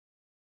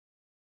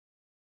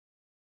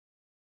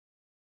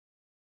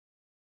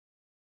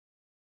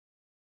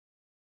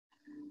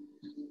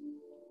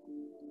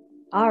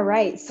All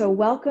right, so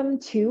welcome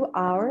to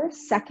our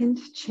second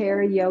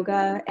chair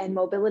yoga and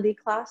mobility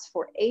class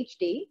for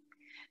HD.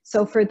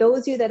 So for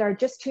those of you that are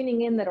just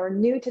tuning in that are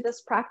new to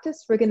this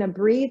practice, we're going to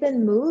breathe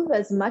and move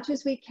as much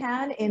as we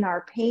can in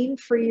our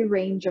pain-free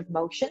range of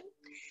motion.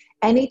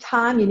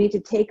 Anytime you need to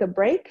take a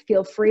break,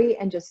 feel free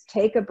and just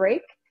take a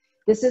break.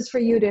 This is for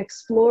you to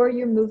explore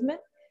your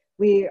movement.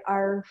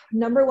 Our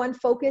number one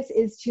focus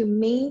is to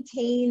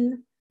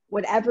maintain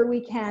whatever we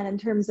can in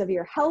terms of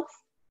your health,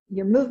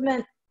 your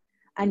movement,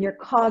 and your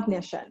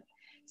cognition.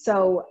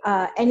 So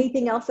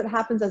anything else that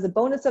happens as a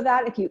bonus of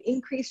that, if you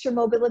increase your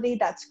mobility,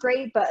 that's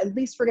great, but at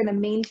least we're going to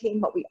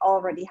maintain what we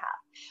already have.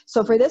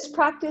 So for this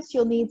practice,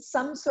 you'll need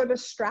some sort of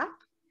strap.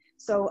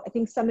 So I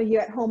think some of you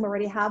at home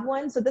already have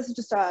one. So this is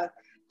just a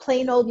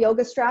plain old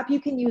yoga strap. You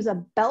can use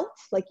a belt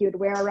like you would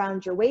wear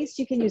around your waist.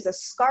 You can use a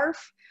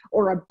scarf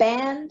or a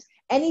band,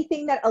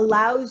 anything that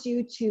allows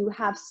you to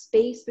have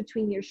space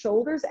between your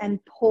shoulders and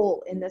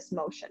pull in this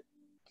motion.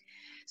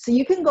 So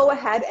you can go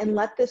ahead and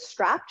let this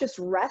strap just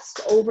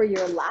rest over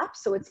your lap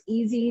so it's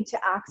easy to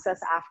access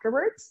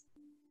afterwards.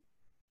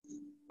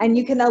 And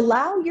you can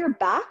allow your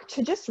back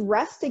to just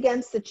rest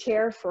against the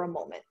chair for a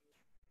moment.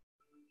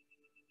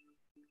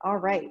 All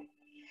right.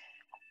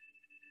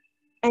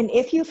 And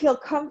if you feel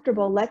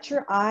comfortable, let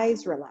your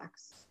eyes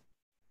relax.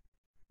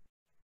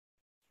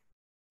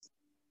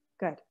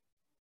 Good.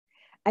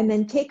 And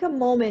then take a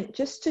moment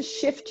just to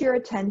shift your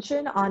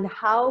attention on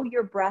how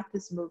your breath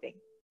is moving.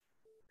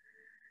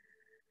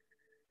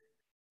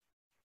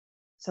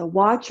 So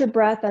watch your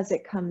breath as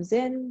it comes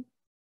in,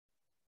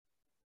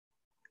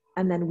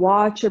 and then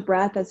watch your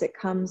breath as it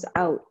comes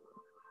out.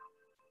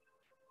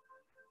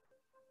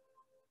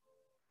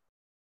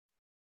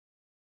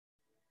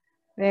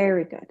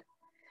 Very good.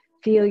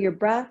 Feel your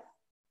breath,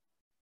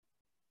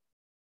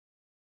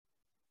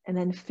 and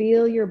then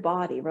feel your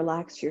body.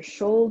 Relax your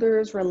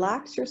shoulders,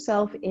 relax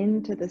yourself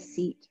into the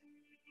seat.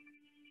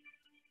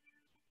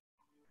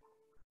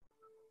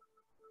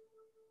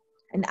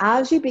 And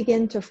as you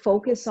begin to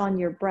focus on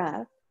your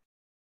breath,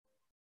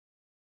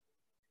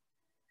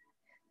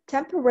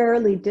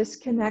 temporarily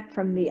disconnect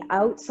from the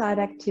outside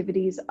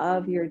activities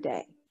of your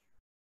day.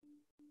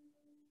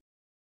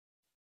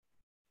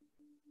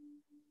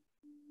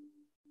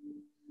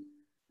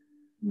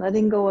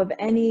 Letting go of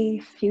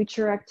any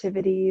future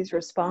activities,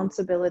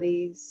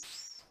 responsibilities,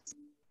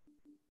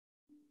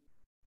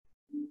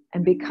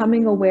 and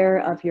becoming aware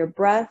of your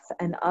breath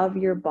and of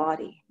your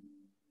body.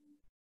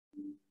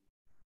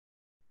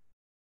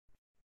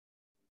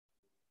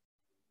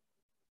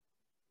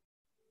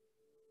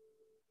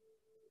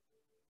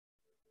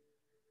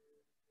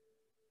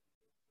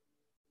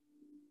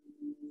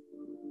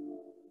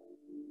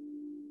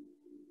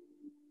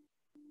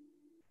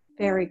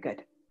 Very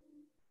good.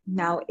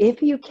 Now,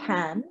 if you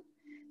can,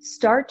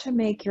 start to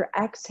make your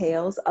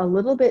exhales a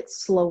little bit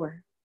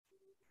slower.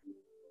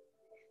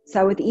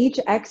 So with each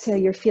exhale,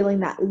 you're feeling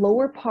that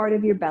lower part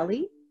of your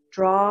belly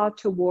draw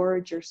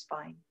towards your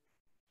spine.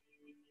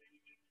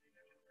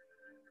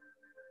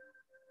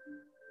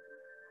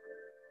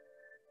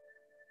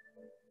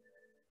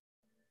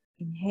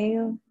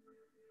 Inhale.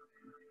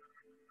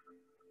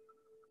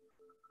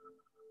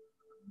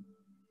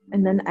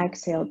 And then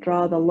exhale,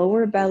 draw the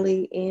lower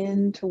belly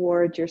in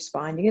towards your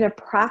spine. You're going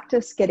to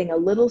practice getting a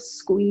little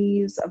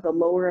squeeze of the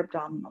lower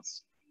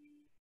abdominals.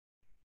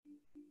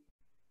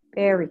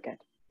 Very good.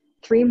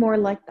 3 more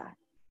like that.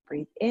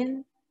 Breathe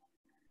in.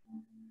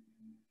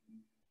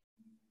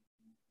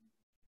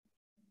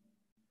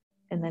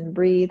 And then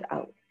breathe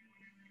out.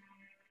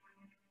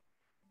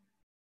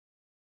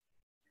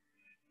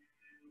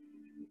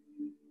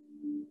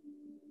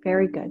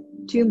 Very good.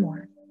 2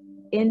 more.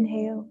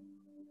 Inhale.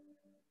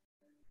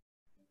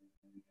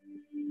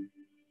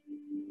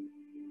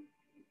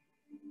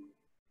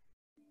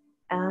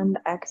 And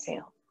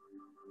exhale.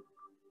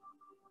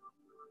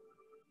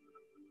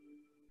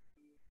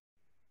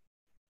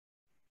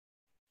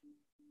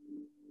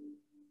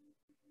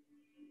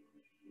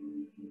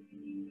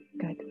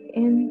 Good.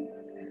 In.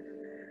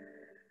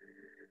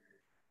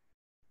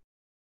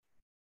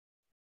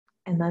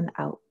 And then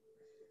out.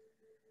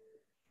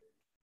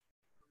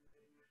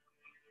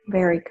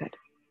 Very good.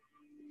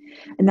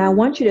 And now I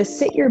want you to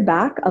sit your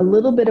back a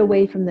little bit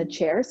away from the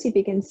chair. See if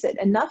you can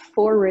sit enough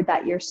forward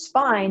that your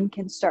spine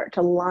can start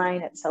to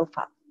line itself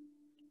up.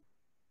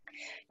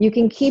 You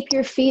can keep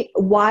your feet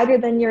wider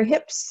than your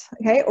hips,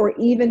 okay, or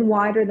even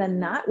wider than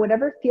that,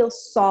 whatever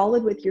feels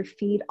solid with your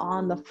feet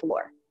on the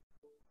floor.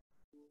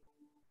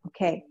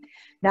 Okay,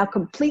 now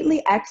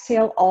completely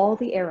exhale all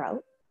the air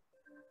out.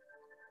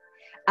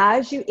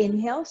 As you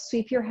inhale,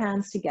 sweep your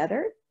hands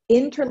together,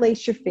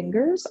 interlace your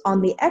fingers.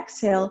 On the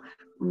exhale,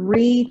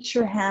 reach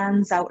your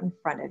hands out in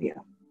front of you.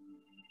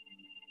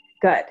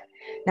 Good.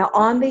 Now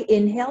on the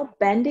inhale,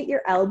 bend at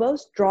your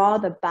elbows, draw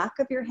the back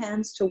of your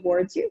hands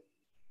towards you.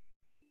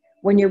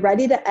 When you're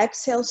ready to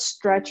exhale,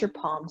 stretch your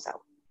palms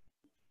out.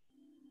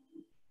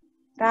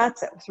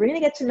 That's it. So we're going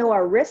to get to know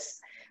our wrists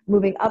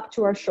moving up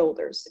to our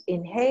shoulders.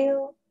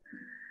 Inhale.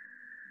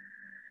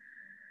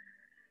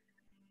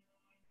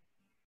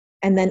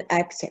 And then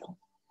exhale.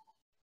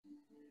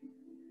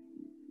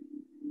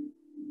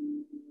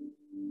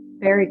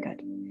 Very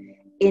good.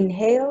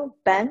 Inhale,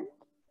 bend,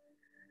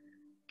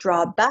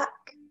 draw back.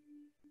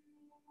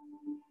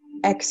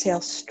 Exhale,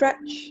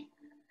 stretch,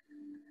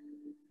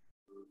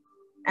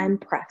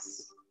 and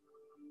press.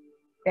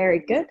 Very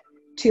good.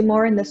 2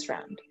 more in this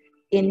round.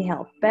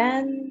 Inhale,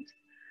 bend.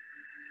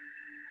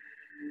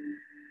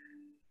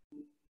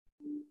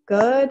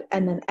 Good.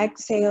 And then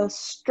exhale,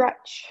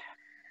 stretch.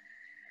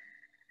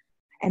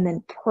 And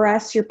then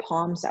press your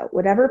palms out,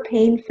 whatever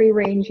pain-free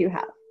range you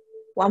have.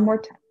 1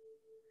 more time.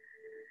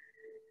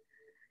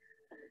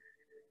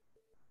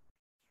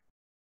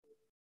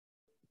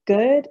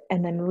 Good.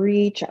 And then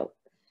reach out.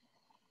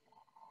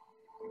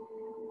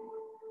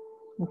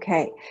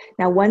 Okay.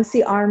 Now, once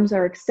the arms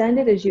are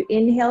extended, as you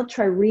inhale,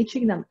 try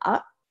reaching them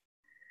up.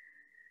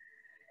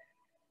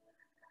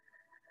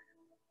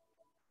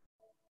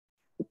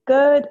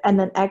 Good. And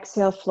then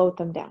exhale, float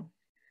them down.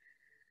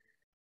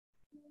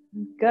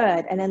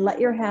 Good. And then let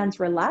your hands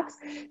relax.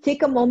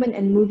 Take a moment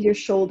and move your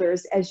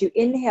shoulders. As you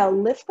inhale,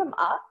 lift them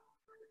up.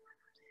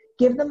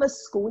 Give them a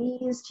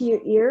squeeze to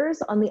your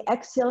ears. On the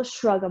exhale,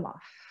 shrug them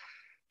off.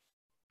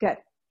 Good.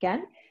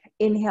 Again,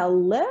 inhale,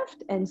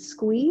 lift and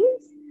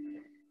squeeze.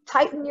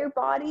 Tighten your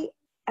body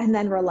and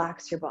then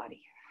relax your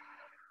body.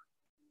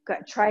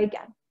 Good. Try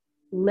again.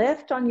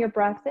 Lift on your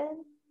breath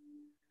in.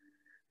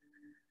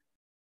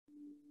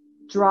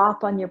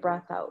 Drop on your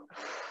breath out.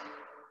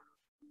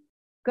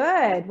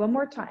 Good. 1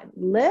 more time.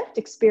 Lift.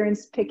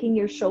 Experience picking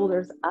your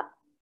shoulders up.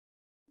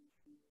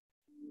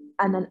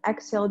 And then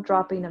exhale,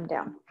 dropping them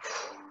down.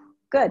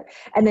 Good.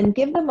 And then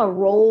give them a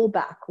roll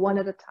back 1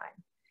 at a time.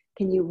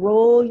 Can you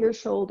roll your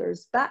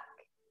shoulders back?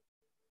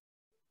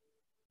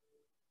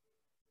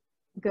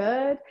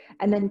 Good.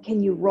 And then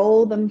can you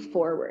roll them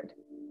forward?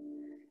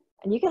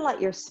 And you can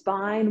let your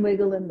spine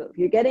wiggle and move.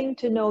 You're getting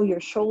to know your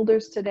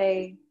shoulders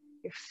today.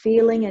 You're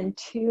feeling and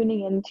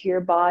tuning into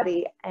your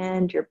body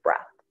and your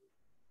breath.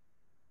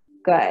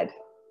 Good.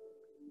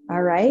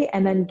 All right.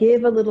 And then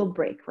give a little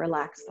break.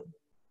 Relax them.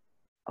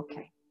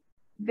 Okay.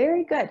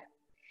 Very good.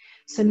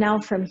 So now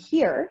from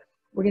here,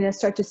 we're going to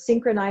start to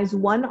synchronize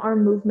 1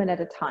 arm movement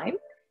at a time.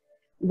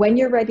 When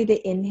you're ready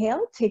to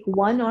inhale, take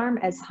 1 arm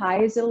as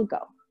high as it'll go.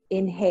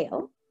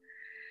 Inhale.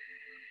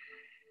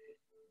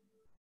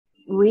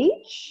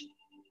 Reach.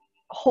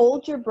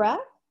 Hold your breath.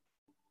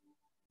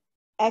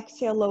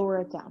 Exhale,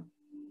 lower it down.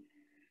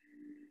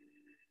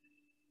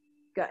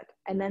 Good.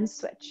 And then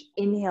switch.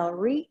 Inhale,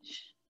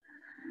 reach.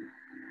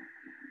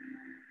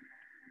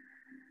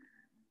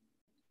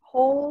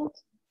 Hold.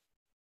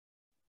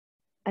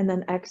 And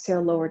then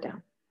exhale, lower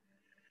down.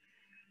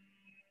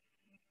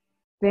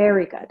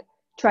 Very good.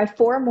 Try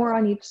 4 more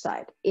on each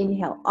side.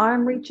 Inhale,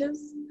 arm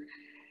reaches.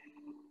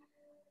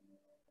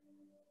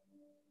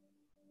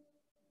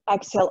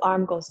 Exhale,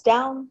 arm goes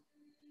down.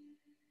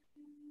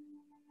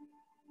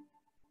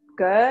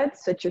 Good.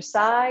 Switch your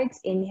sides.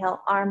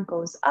 Inhale, arm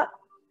goes up.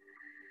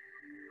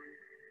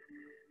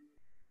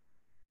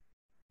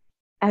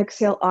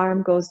 Exhale,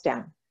 arm goes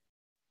down.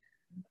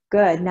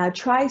 Good. Now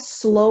try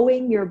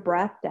slowing your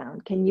breath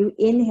down. Can you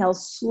inhale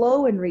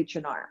slow and reach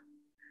an arm?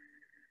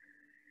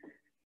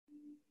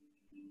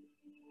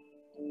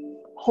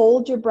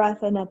 Hold your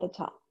breath in at the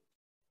top.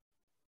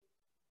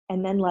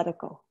 And then let it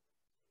go.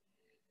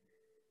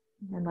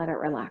 And let it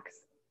relax.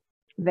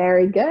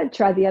 Very good.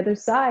 Try the other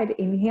side.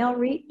 Inhale,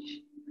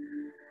 reach.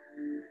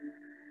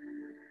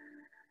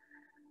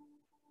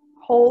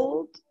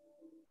 Hold.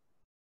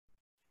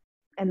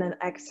 And then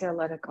exhale,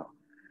 let it go.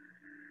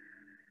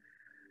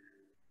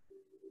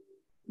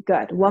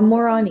 Good. 1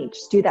 more on each.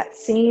 Do that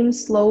same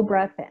slow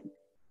breath in.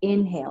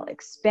 Inhale,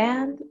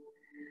 expand.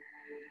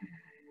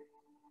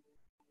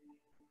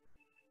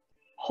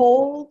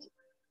 Hold.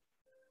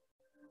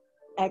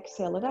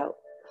 Exhale it out.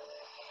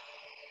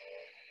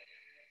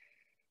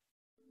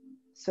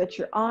 Switch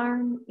your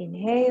arm.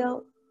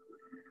 Inhale.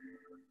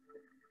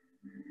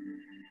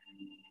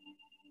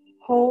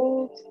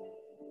 Hold.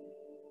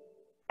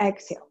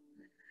 Exhale.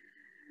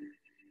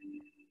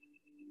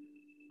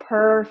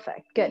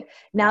 Perfect. Good.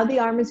 Now the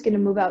arm is going to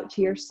move out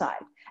to your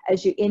side.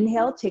 As you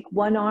inhale, take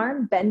 1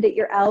 arm, bend at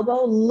your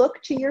elbow,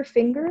 look to your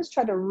fingers,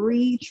 try to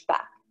reach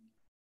back.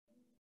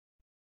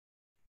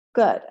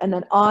 Good. And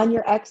then on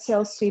your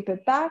exhale, sweep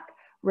it back,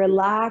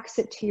 relax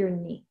it to your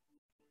knee.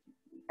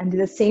 And do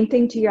the same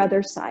thing to your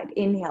other side.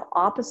 Inhale,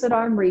 opposite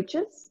arm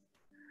reaches.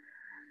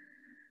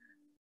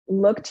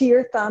 Look to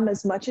your thumb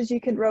as much as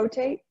you can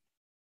rotate.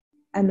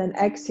 And then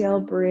exhale,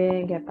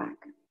 bring it back.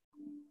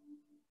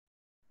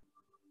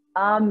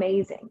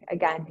 Amazing.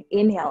 Again,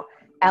 inhale,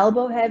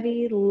 elbow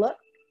heavy, look,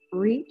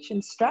 reach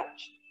and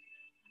stretch.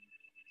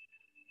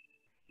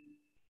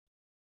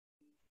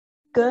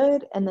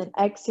 Good. And then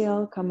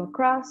exhale, come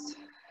across.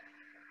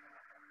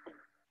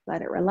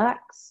 Let it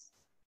relax.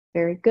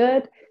 Very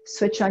good.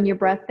 Switch on your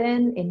breath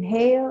in.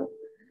 Inhale.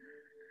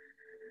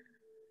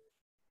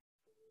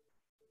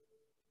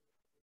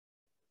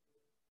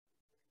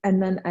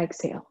 And then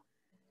exhale.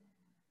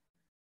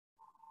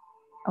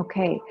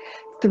 Okay,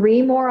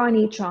 3 more on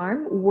each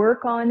arm.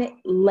 Work on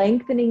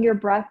lengthening your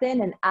breath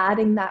in and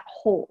adding that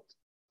hold.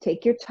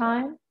 Take your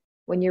time.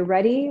 When you're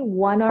ready,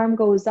 one arm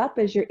goes up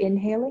as you're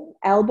inhaling,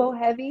 elbow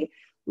heavy,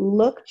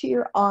 look to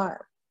your arm.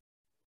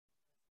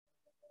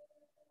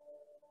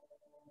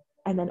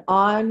 And then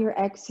on your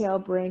exhale,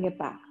 bring it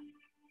back.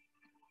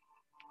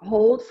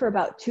 Hold for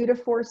about 2 to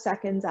 4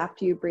 seconds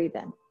after you breathe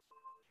in.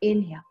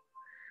 Inhale.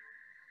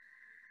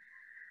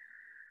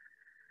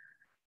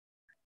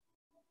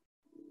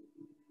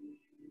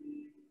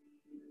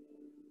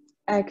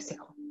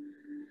 Exhale.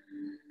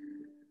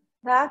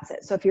 That's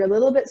it. So if you're a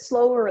little bit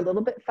slower or a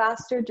little bit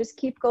faster, just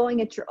keep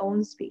going at your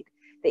own speed.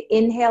 The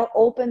inhale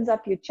opens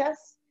up your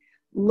chest.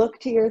 Look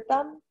to your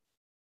thumb.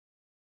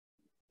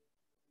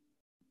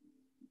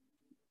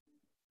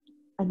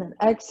 And then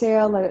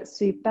exhale, let it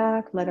sweep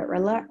back, let it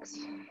relax.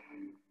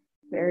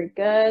 Very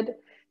good.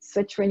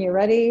 Switch when you're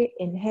ready.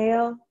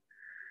 Inhale.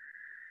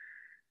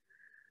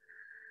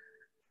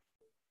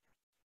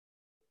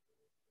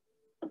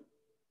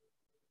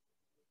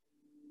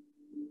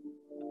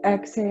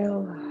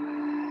 Exhale.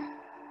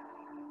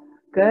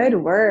 Good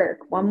work.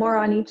 One more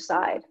on each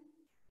side.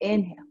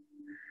 Inhale.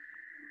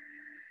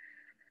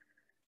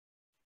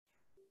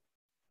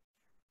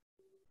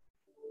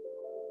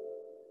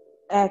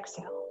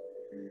 Exhale.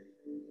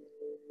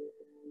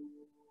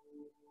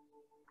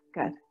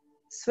 Good.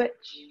 Switch.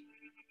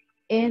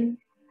 In.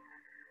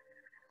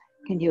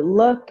 Can you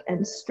look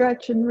and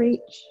stretch and reach?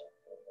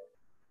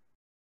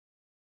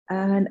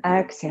 And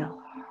exhale.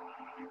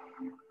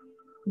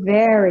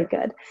 Very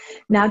good.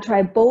 Now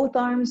try both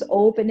arms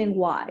opening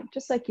wide.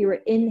 Just like you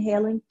were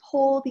inhaling,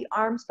 pull the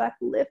arms back,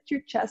 lift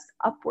your chest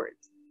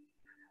upwards.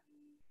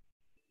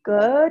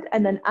 Good.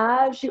 And then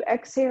as you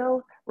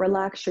exhale,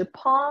 relax your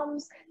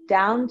palms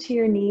down to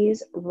your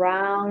knees,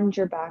 round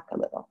your back a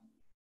little.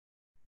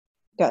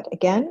 Good.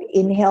 Again,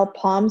 inhale,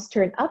 palms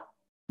turn up,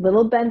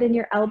 little bend in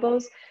your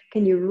elbows.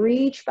 Can you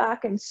reach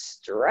back and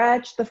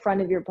stretch the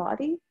front of your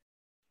body?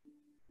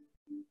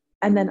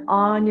 And then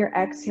on your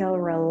exhale,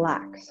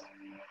 relax.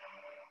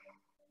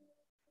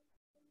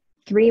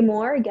 3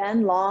 more,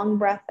 again, long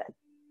breath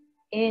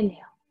in. Inhale.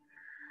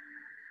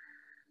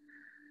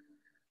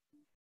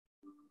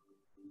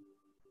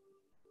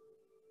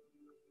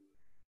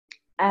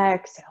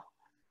 Exhale.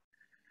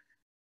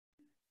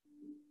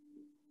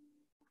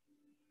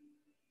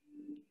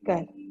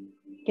 Good.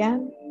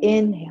 Again,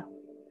 inhale.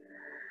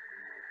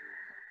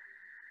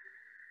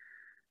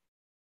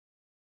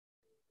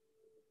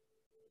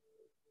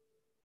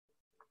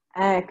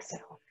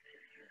 Exhale.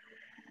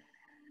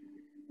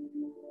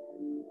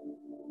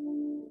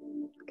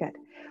 Good.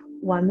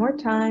 One more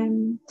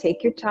time.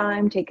 Take your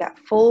time. Take that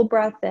full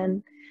breath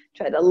in.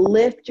 Try to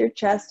lift your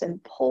chest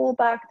and pull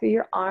back through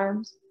your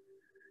arms.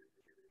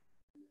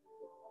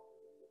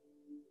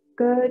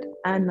 Good.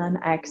 And then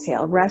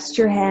exhale. Rest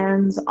your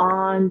hands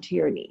onto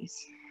your knees.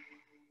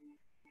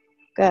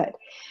 Good.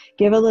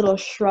 Give a little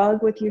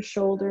shrug with your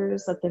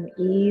shoulders. Let them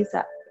ease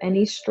up.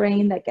 Any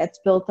strain that gets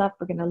built up,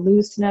 we're going to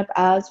loosen up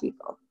as we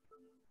go.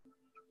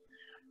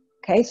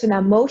 Okay, so now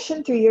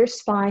motion through your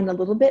spine a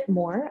little bit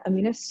more. I'm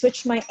going to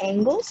switch my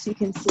angle so you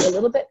can see a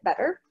little bit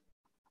better.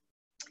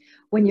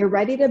 When you're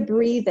ready to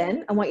breathe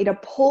in, I want you to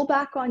pull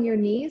back on your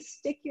knees,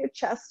 stick your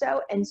chest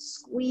out, and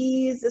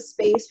squeeze the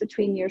space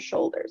between your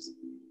shoulders.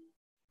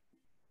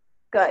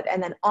 Good,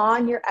 and then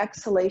on your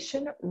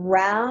exhalation,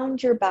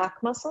 round your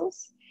back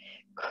muscles,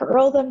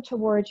 curl them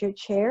towards your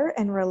chair,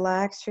 and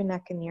relax your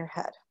neck and your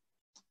head.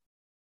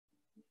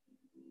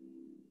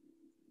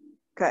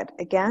 Good.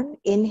 Again,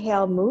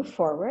 inhale, move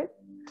forward.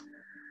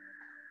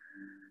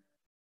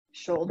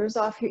 Shoulders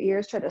off your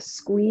ears. Try to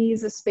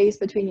squeeze the space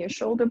between your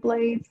shoulder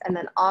blades. And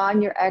then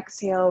on your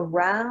exhale,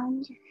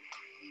 round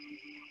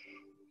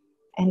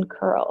and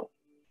curl.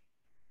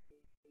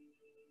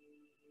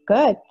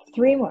 Good.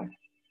 3 more.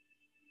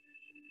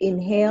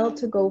 Inhale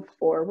to go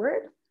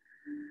forward.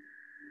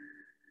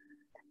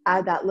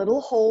 Add that little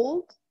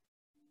hold.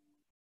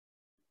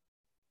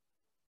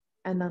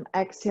 And then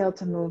exhale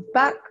to move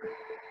back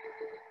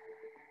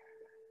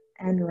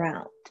and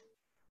round.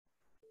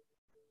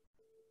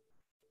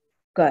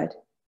 Good.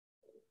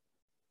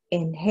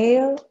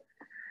 Inhale.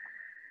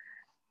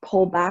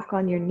 Pull back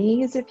on your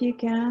knees if you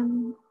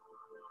can.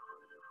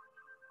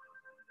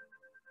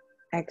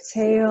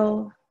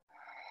 Exhale.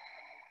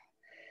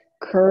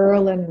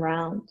 Curl and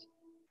round.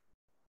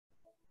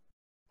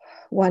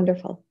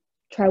 Wonderful.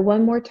 Try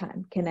one more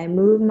time. Can I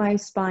move my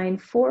spine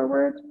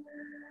forward?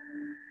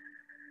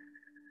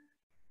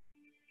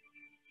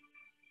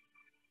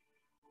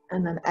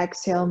 And then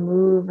exhale,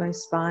 move my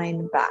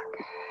spine back.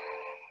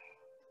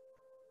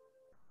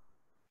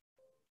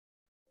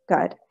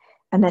 Good.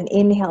 And then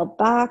inhale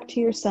back to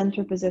your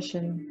center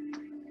position.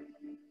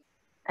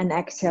 And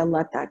exhale,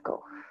 let that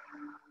go.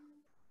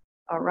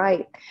 All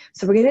right.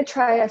 So we're going to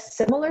try a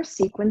similar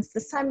sequence.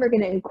 This time we're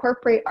going to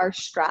incorporate our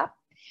strap.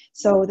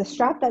 So the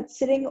strap that's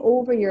sitting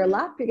over your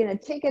lap, you're going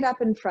to take it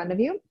up in front of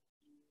you.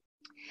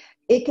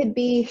 It could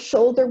be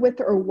shoulder width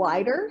or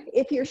wider.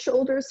 If your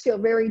shoulders feel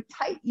very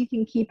tight, you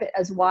can keep it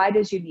as wide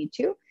as you need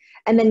to.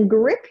 And then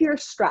grip your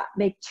strap,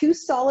 make 2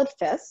 solid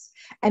fists.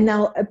 And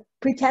now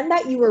pretend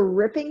that you were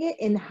ripping it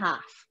in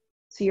half.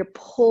 So you're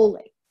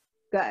pulling,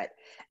 good.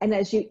 And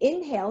as you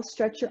inhale,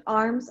 stretch your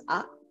arms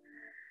up.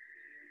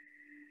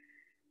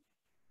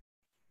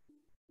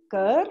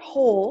 Good,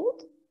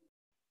 hold.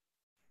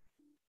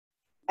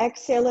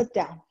 Exhale it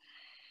down.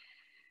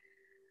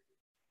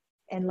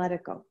 And let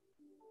it go.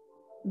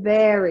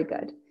 Very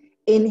good.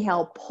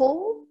 Inhale,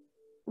 pull,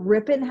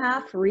 rip in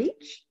half,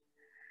 reach.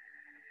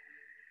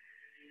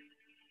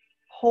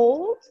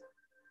 Hold.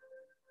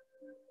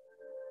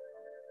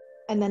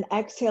 And then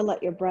exhale,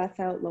 let your breath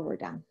out, lower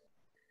down.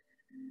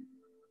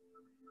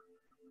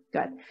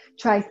 Good.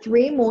 Try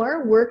 3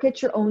 more, work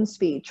at your own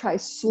speed. Try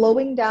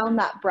slowing down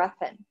that breath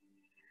in.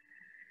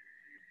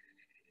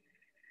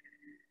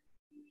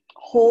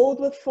 Hold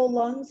with full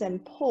lungs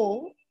and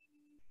pull.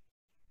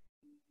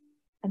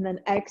 And then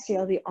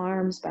exhale the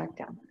arms back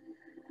down.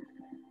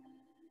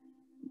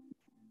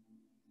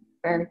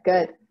 Very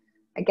good.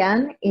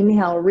 Again,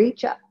 inhale,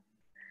 reach up.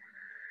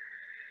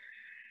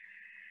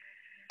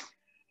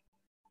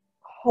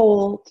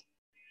 Hold.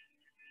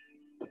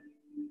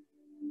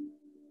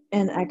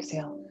 And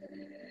exhale.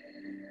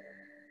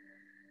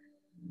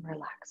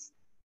 Relax.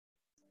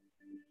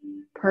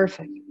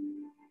 Perfect.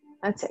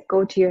 That's it.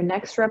 Go to your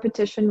next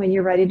repetition when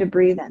you're ready to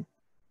breathe in.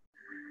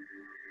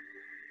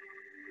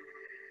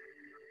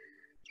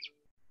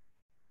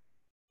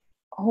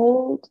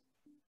 Hold.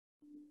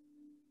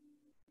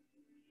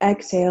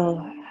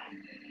 Exhale.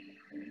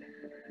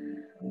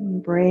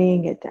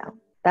 Bring it down.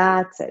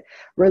 That's it.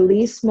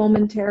 Release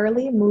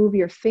momentarily. Move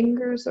your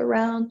fingers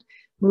around.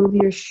 Move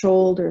your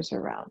shoulders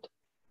around.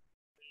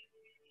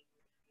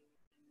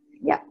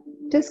 Yeah,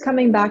 just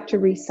coming back to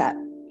reset.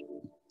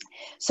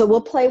 So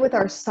we'll play with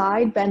our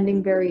side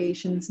bending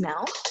variations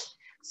now.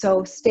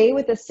 So stay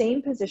with the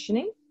same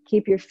positioning.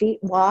 Keep your feet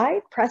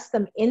wide. Press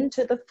them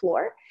into the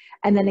floor.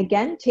 And then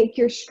again, take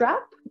your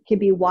strap. It can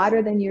be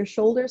wider than your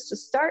shoulders to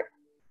start.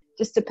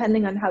 Just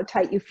depending on how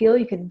tight you feel,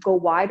 you can go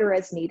wider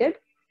as needed.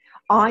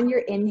 On your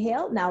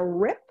inhale, now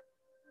rip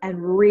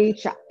and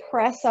reach up.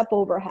 Press up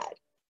overhead.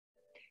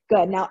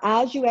 Good. Now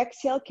as you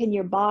exhale, can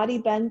your body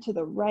bend to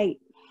the right?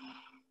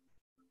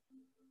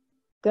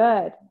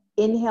 Good.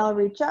 Inhale,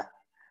 reach up.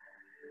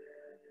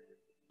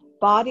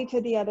 Body to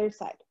the other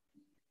side.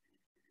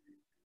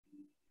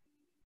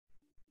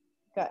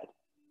 Good.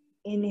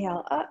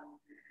 Inhale up.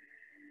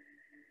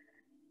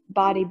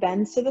 Body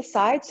bends to the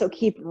side, so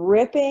keep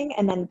ripping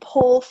and then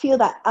pull. Feel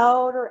that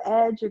outer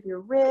edge of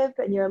your rib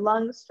and your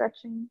lungs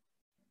stretching.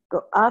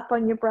 Go up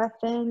on your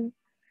breath in.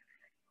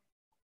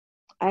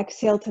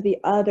 Exhale to the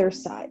other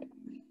side.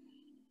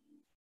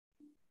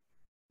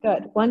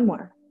 Good. One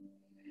more.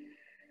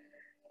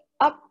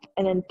 Up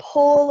and then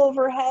pull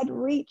overhead,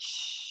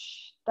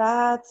 reach.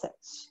 That's it.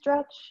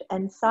 Stretch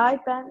and side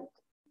bend.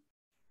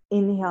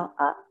 Inhale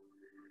up.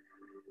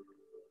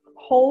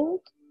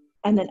 Hold.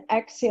 And then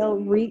exhale,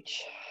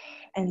 reach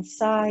and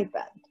side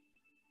bend.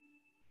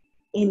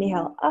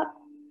 Inhale up.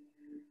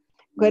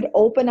 Good.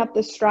 Open up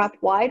the strap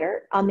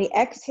wider. On the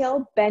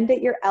exhale, bend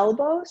at your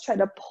elbows. Try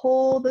to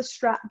pull the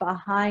strap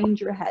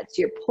behind your head.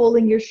 So you're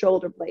pulling your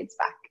shoulder blades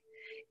back.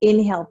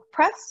 Inhale,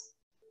 press.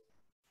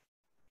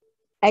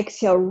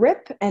 Exhale,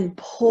 rip and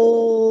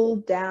pull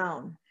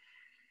down.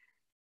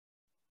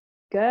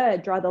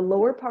 Good. Draw the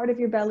lower part of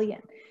your belly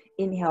in.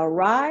 Inhale,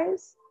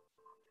 rise.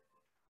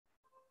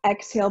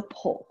 Exhale,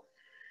 pull.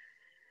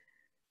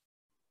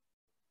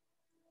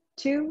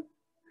 2.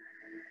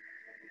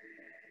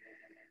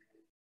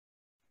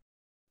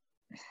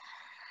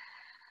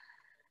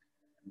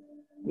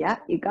 Yeah,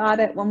 you got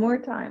it. One more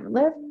time.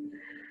 Lift.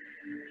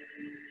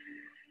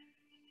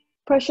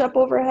 Push up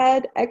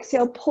overhead.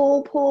 Exhale,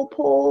 pull, pull,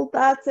 pull.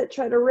 That's it.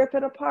 Try to rip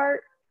it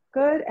apart.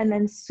 Good. And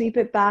then sweep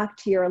it back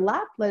to your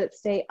lap. Let it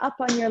stay up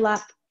on your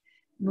lap.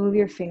 Move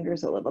your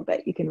fingers a little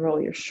bit. You can roll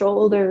your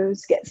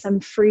shoulders. Get some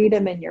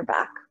freedom in your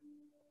back.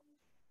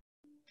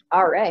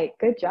 All right.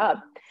 Good job.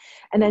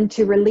 And then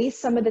to release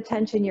some of the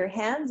tension in your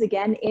hands,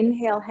 again,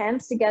 inhale,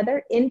 hands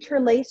together,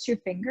 interlace your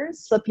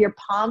fingers, slip your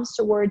palms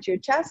towards your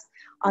chest.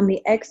 On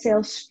the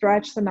exhale,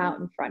 stretch them out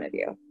in front of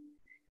you.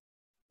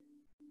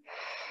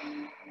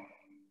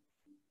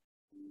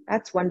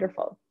 That's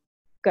wonderful.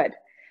 Good.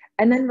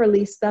 And then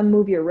release them,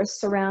 move your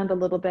wrists around a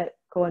little bit,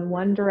 go in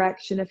one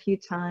direction a few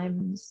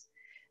times,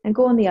 and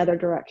go in the other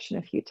direction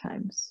a few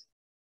times.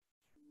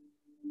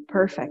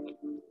 Perfect.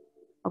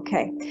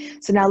 Okay,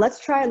 so now let's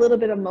try a little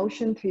bit of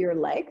motion through your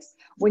legs.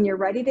 When you're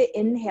ready to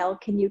inhale,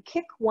 can you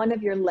kick one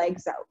of your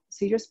legs out?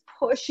 So you're just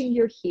pushing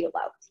your heel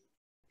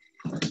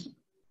out.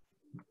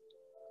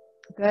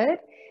 Good.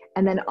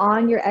 And then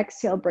on your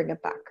exhale, bring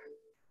it back.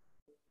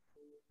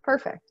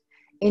 Perfect.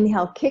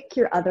 Inhale, kick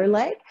your other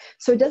leg.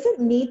 So it doesn't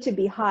need to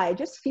be high.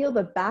 Just feel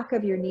the back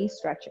of your knee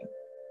stretching.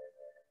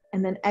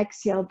 And then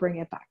exhale, bring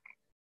it back.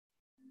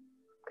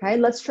 Okay,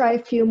 let's try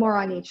a few more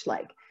on each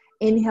leg.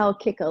 Inhale,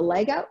 kick a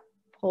leg out.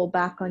 Pull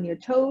back on your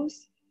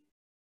toes.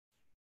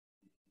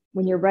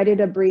 When you're ready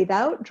to breathe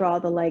out, draw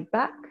the leg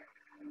back.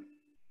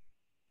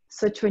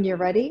 Switch when you're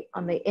ready.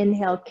 On the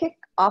inhale, kick,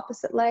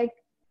 opposite leg.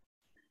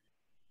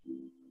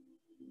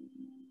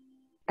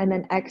 And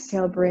then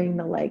exhale, bring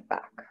the leg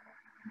back.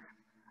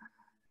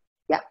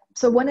 Yeah,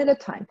 so one at a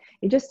time.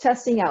 You're just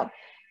testing out.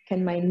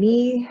 Can my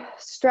knee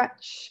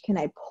stretch? Can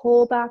I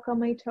pull back on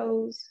my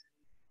toes?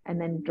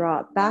 And then draw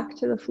it back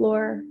to the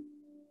floor.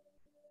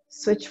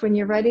 Switch when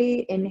you're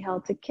ready. Inhale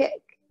to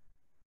kick.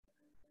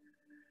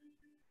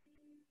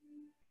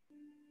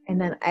 And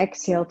then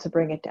exhale to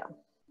bring it down.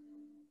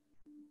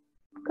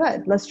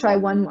 Good. Let's try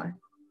one more.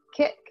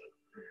 Kick.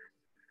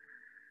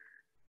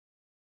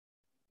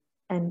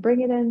 And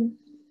bring it in.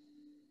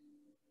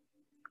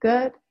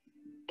 Good.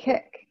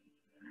 Kick.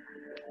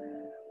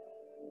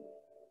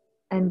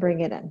 And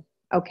bring it in.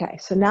 Okay,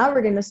 so now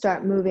we're going to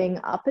start moving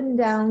up and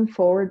down,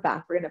 forward,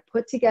 back. We're going to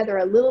put together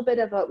a little bit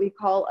of what we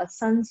call a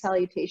sun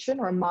salutation,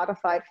 or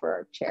modified for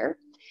our chair.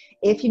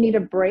 If you need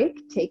a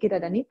break, take it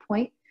at any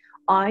point.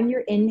 On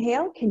your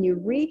inhale, can you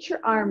reach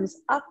your arms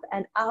up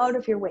and out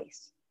of your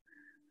waist?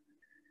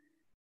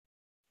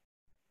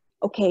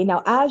 Okay,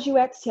 now as you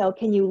exhale,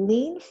 can you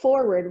lean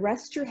forward,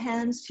 rest your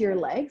hands to your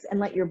legs, and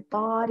let your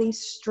body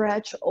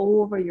stretch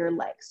over your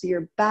legs so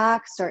your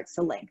back starts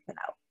to lengthen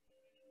out.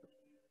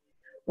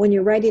 When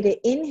you're ready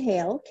to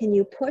inhale, can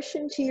you push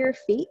into your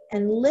feet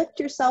and lift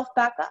yourself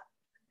back up?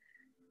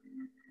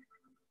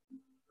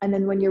 And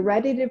then when you're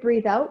ready to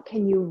breathe out,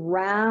 can you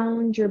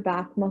round your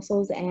back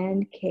muscles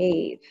and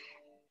cave?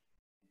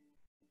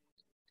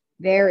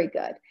 Very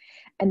good.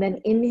 And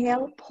then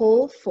inhale,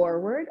 pull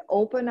forward,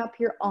 open up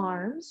your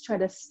arms, try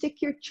to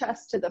stick your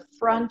chest to the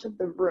front of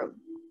the room.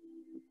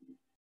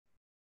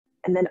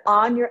 And then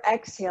on your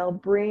exhale,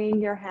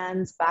 bring your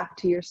hands back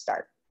to your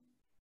start.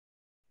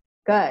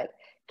 Good.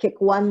 Kick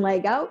one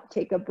leg out,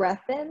 take a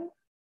breath in,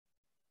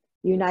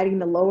 uniting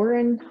the lower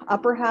and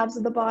upper halves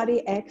of the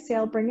body.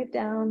 Exhale, bring it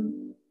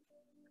down.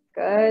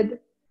 Good.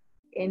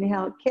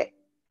 Inhale, kick.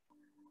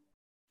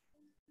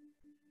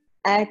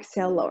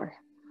 Exhale, lower.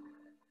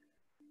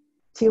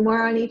 Two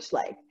more on each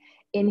leg.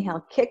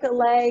 Inhale, kick a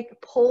leg,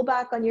 pull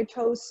back on your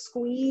toes,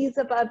 squeeze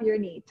above your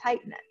knee,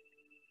 tighten it.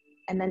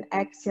 And then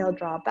exhale,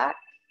 draw back.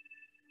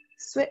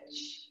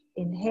 Switch.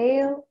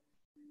 Inhale.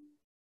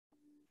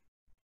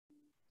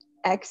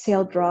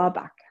 Exhale, draw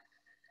back.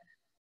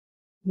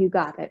 You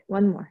got it.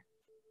 One more.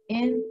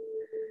 In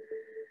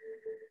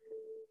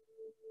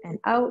and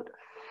out.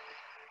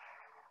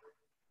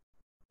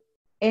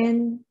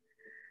 In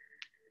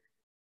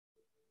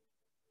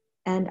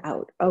and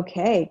out.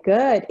 Okay,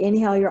 good.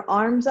 Inhale your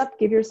arms up.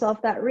 Give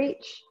yourself that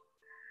reach.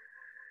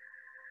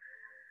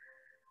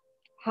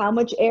 How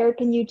much air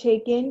can you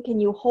take in? Can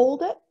you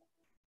hold it?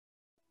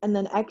 And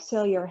then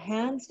exhale your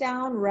hands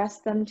down,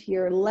 rest them to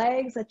your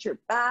legs, let your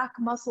back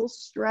muscles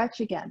stretch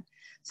again.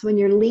 So when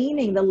you're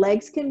leaning, the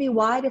legs can be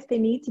wide if they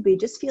need to be.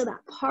 Just feel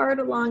that part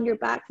along your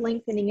back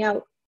lengthening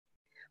out.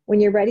 When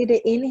you're ready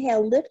to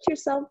inhale, lift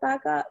yourself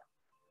back up.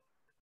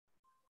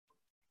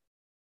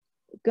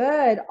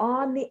 Good.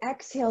 On the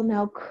exhale,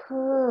 now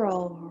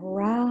curl,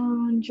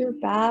 round your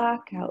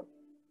back out.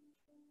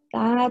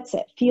 That's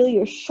it. Feel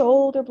your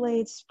shoulder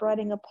blades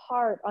spreading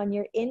apart. On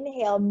your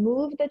inhale,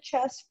 move the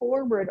chest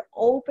forward,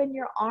 open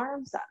your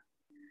arms up.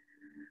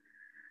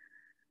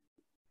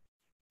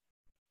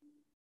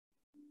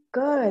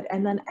 Good.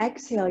 And then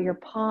exhale your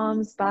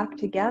palms back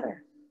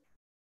together.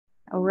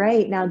 All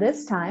right. Now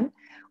this time,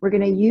 we're going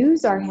to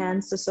use our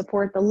hands to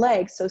support the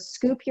legs. So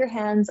scoop your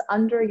hands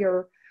under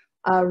your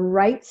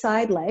right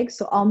side leg.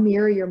 So I'll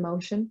mirror your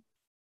motion.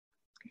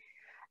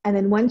 And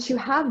then once you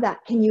have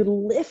that, can you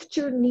lift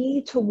your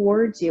knee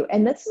towards you?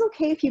 And this is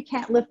okay if you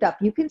can't lift up.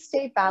 You can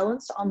stay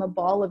balanced on the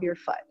ball of your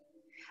foot.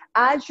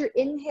 As you're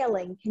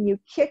inhaling, can you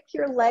kick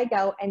your leg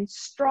out and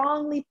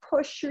strongly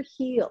push your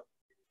heel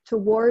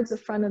towards the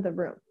front of the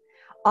room?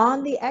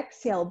 On the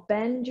exhale,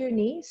 bend your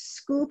knee,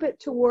 scoop it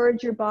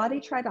towards your body,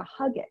 try to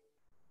hug it.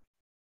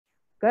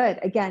 Good.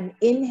 Again,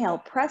 inhale,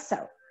 press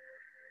out.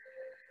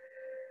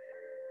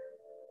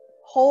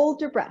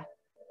 Hold your breath.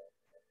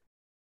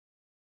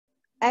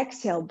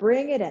 Exhale,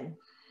 bring it in.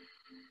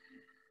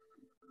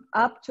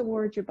 Up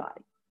towards your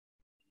body.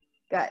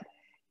 Good.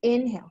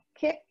 Inhale,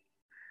 kick.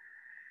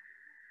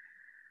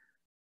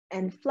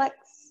 And flex.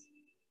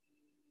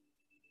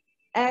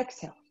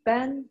 Exhale,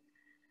 bend.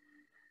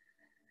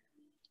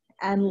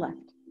 And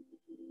lift.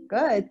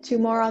 Good. Two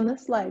more on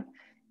this leg.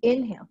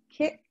 Inhale,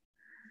 kick.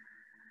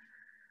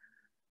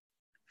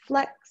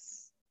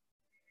 Flex.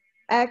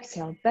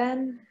 Exhale,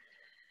 bend.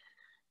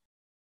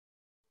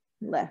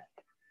 Lift.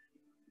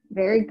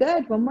 Very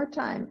good. One more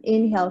time.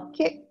 Inhale,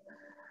 kick.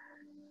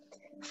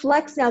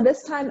 Flex. Now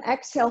this time,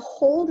 exhale,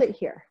 hold it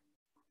here.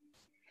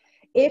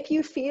 If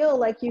you feel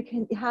like you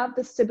can have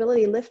the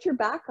stability, lift your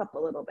back up a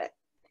little bit.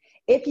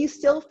 If you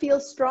still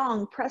feel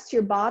strong, press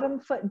your bottom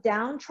foot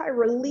down. Try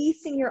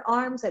releasing your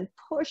arms and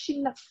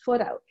pushing the foot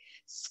out.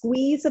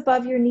 Squeeze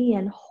above your knee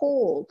and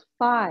hold.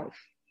 5,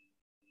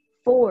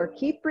 4,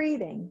 keep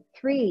breathing.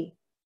 3,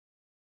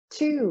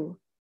 2,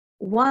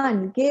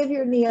 1, give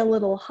your knee a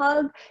little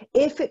hug.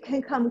 If it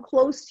can come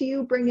close to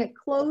you, bring it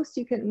close.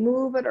 You can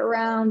move it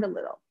around a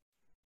little.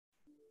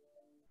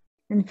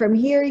 And from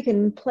here, you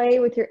can play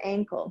with your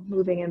ankle,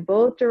 moving in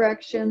both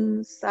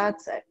directions.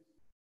 That's it.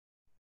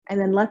 And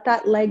then let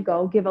that leg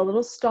go. Give a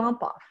little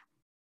stomp off.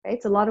 Okay,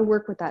 it's a lot of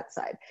work with that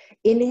side.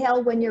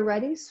 Inhale when you're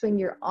ready. Swing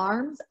your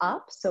arms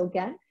up. So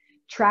again,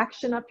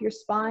 traction up your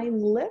spine,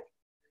 lift.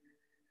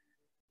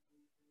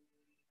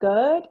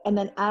 Good. And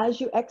then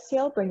as you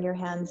exhale, bring your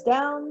hands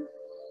down.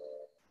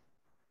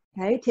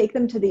 Okay, take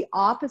them to the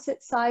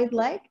opposite side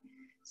leg.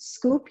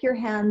 Scoop your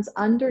hands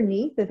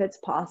underneath if it's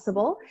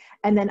possible.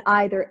 And then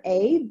either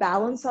A,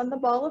 balance on the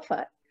ball of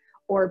foot,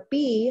 or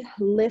B,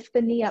 lift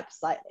the knee up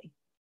slightly.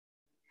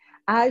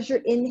 As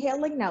you're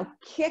inhaling, now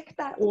kick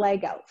that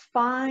leg out.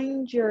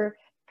 Find your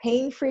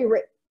pain-free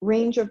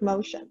range of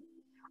motion.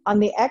 On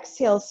the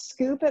exhale,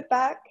 scoop it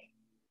back.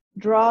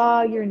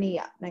 Draw your knee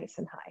up nice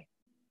and high.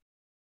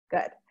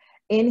 Good.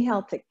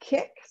 Inhale to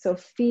kick. So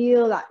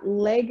feel that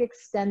leg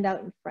extend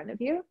out in front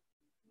of you.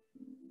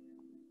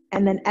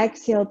 And then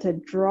exhale to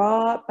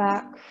draw it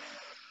back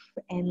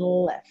and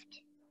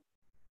lift.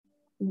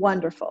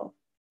 Wonderful.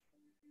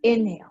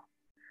 Inhale.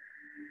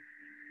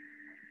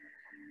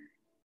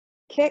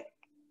 Kick.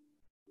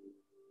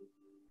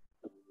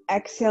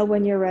 Exhale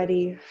when you're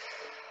ready.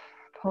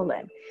 Pull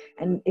in.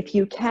 And if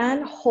you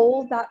can,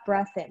 hold that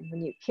breath in.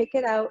 When you kick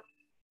it out,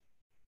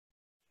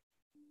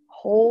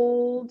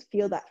 hold,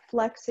 feel that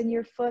flex in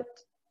your foot,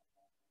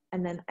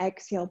 and then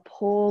exhale,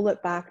 pull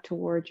it back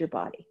towards your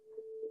body.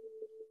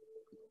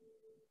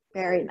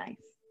 Very nice.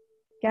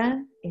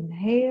 Again,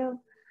 inhale.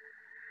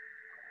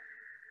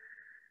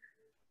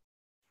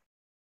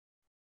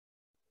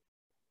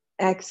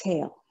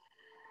 Exhale.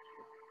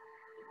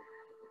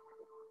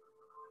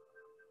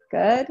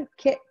 Good.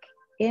 Kick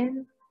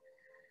in.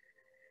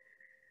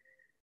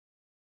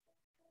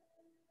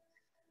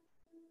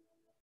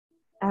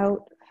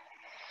 Out.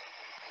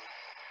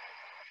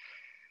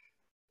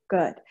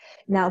 Good.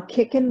 Now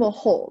kick and we'll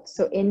hold.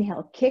 So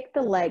inhale, kick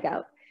the leg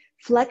out.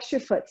 Flex your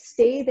foot,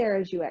 stay there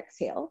as you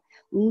exhale.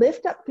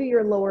 Lift up through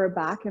your lower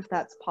back if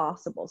that's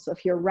possible. So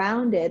if you're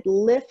rounded,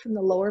 lift from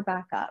the lower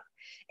back up.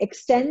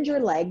 Extend your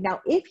leg.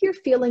 Now, if you're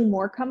feeling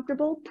more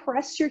comfortable,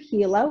 press your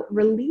heel out,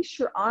 release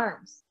your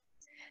arms.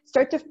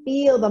 Start to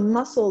feel the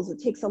muscles.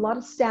 It takes a lot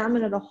of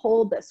stamina to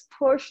hold this.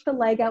 Push the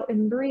leg out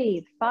and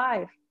breathe.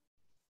 5,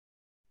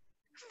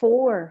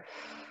 4,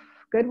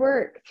 good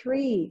work.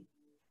 3,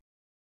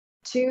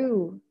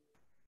 2,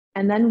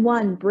 and then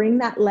 1. Bring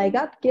that leg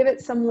up, give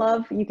it some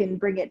love. You can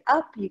bring it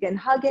up, you can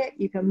hug it,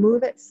 you can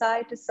move it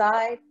side to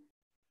side.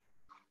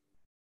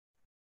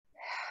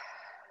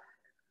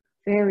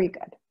 Very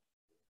good.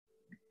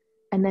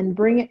 And then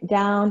bring it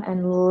down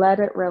and let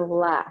it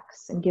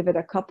relax and give it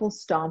a couple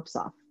stomps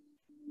off.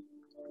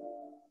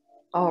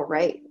 All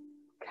right.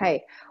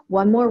 Okay.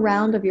 One more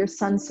round of your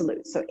sun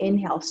salute. So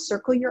inhale,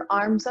 circle your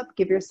arms up,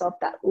 give yourself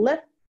that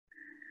lift.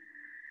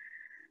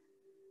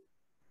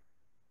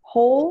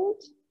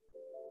 Hold.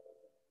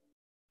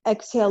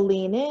 Exhale,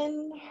 lean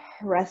in,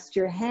 rest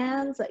your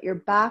hands, let your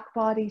back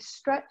body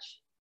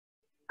stretch.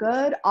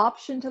 Good.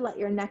 Option to let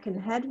your neck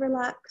and head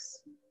relax.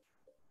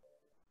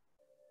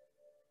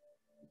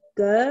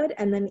 Good.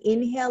 And then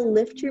inhale,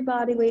 lift your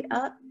body weight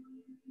up.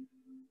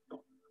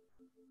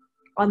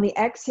 On the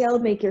exhale,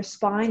 make your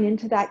spine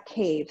into that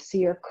cave. So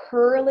you're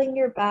curling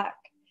your back.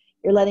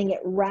 You're letting it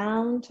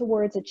round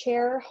towards a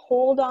chair.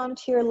 Hold on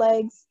to your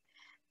legs.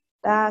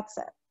 That's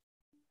it.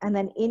 And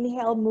then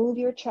inhale, move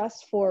your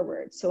chest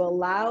forward. So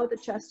allow the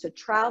chest to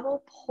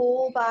travel,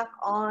 pull back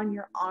on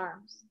your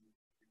arms.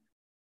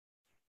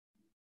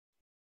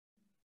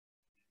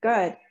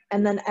 Good.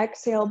 And then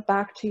exhale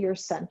back to your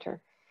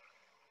center.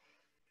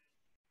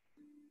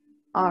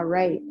 All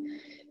right.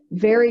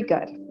 Very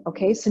good.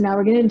 Okay, so now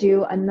we're going to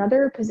do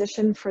another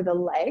position for the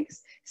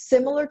legs,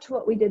 similar to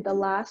what we did the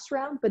last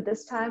round, but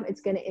this time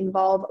it's going to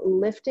involve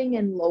lifting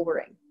and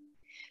lowering.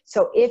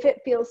 So if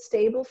it feels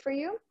stable for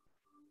you,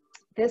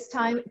 this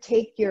time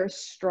take your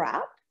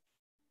strap,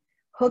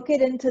 hook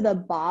it into the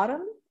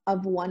bottom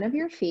of one of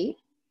your feet,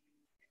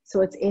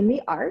 so it's in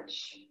the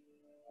arch.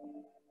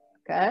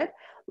 Good.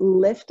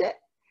 Lift it,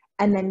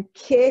 and then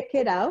kick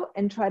it out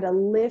and try to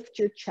lift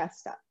your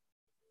chest up.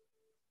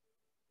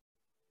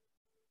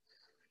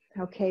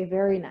 Okay,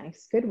 very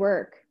nice. Good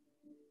work.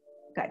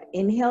 Good.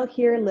 Inhale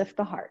here, lift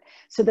the heart.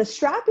 So the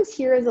strap is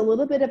here as a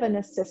little bit of an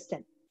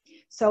assistant.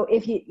 So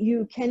if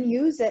you can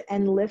use it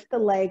and lift the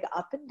leg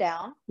up and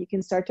down, you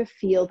can start to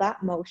feel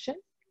that motion.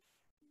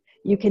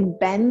 You can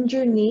bend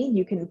your knee,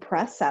 you can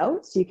press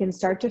out, so you can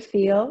start to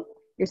feel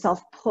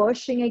yourself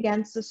pushing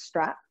against the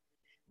strap.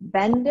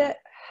 Bend it,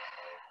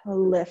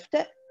 lift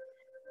it,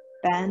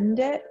 bend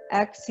it,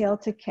 exhale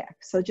to kick.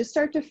 So just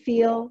start to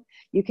feel.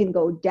 You can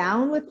go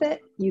down with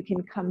it, you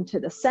can come to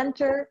the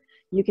center,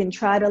 you can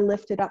try to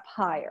lift it up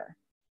higher.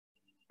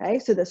 Okay,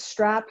 so the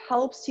strap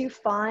helps you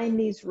find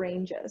these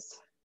ranges.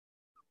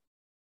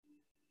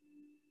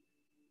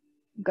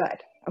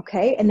 Good.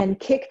 Okay, and then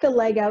kick the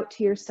leg out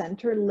to your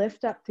center,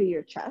 lift up through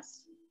your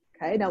chest.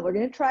 Okay, now we're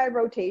going to try a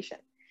rotation.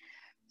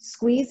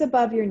 Squeeze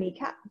above your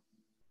kneecap.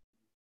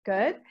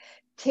 Good.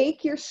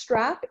 Take your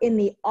strap in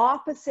the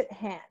opposite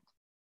hand.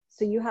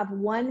 So you have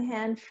one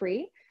hand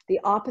free. The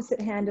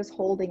opposite hand is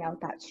holding out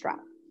that strap.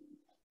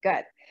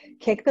 Good.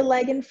 Kick the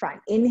leg in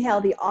front.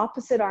 Inhale the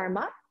opposite arm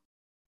up.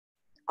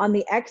 On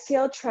the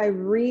exhale, try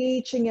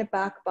reaching it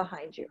back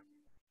behind you.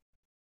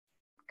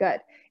 Good.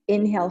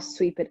 Inhale,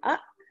 sweep it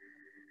up.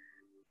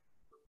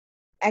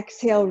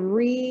 Exhale,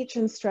 reach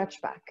and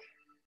stretch back.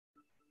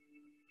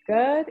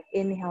 Good.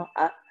 Inhale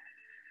up.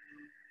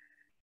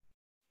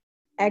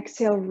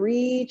 Exhale,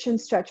 reach and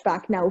stretch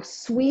back. Now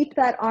sweep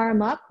that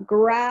arm up,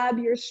 grab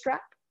your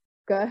strap.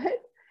 Good.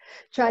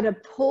 Try to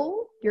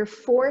pull your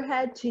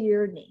forehead to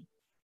your knee.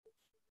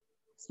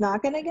 It's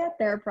not going to get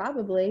there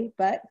probably,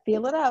 but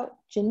feel it out.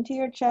 Chin to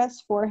your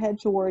chest, forehead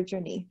towards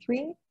your knee.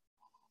 3,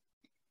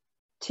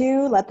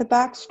 2, let the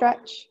back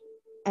stretch.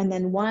 And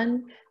then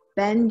 1,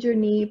 bend your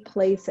knee,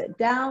 place it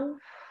down.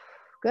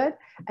 Good.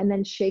 And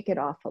then shake it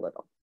off a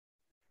little.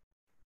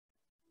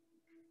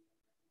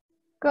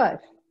 Good.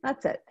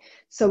 That's it.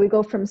 So we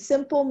go from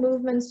simple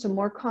movements to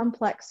more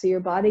complex so your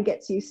body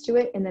gets used to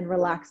it, and then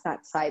relax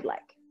that side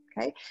leg.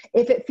 Okay.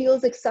 If it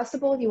feels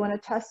accessible, you want to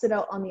test it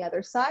out on the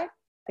other side.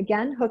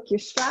 Again, hook your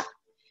strap,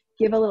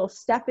 give a little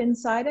step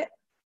inside it.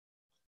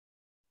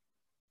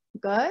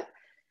 Good.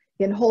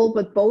 You can hold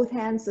with both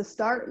hands to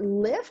start,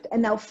 lift,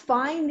 and now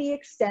find the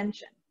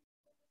extension.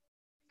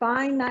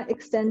 Find that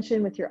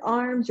extension with your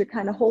arms. You're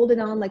kind of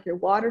holding on like you're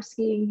water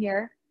skiing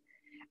here.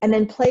 And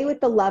then play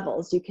with the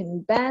levels. You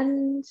can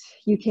bend,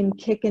 you can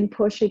kick and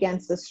push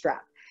against the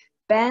strap.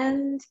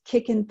 Bend,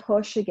 kick and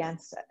push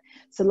against it.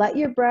 So let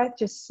your breath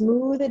just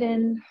smooth it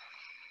in,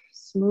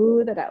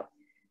 smooth it out.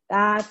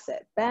 That's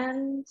it.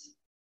 Bend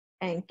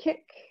and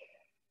kick,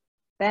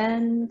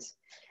 bend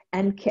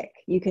and kick.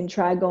 You can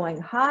try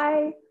going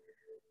high.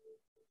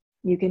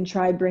 You can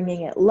try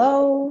bringing it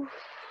low.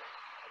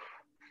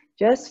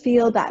 Just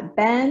feel that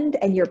bend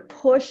and you're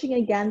pushing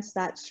against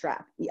that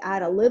strap. You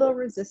add a little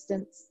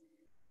resistance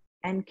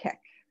and kick.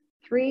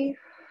 3,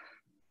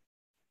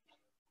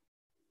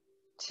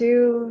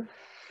 2,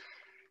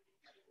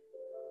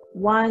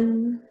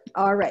 1.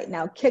 All right,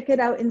 now kick it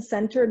out in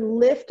center,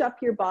 lift up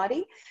your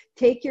body,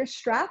 take your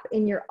strap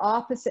in your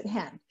opposite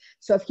hand.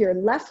 So if your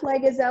left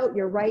leg is out,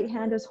 your right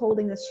hand is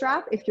holding the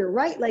strap. If your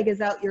right leg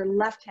is out, your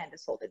left hand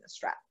is holding the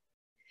strap.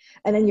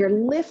 And then you're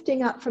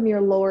lifting up from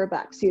your lower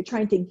back. So you're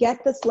trying to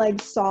get this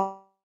leg soft.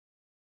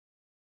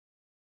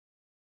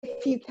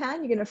 If you can,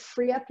 you're going to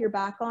free up your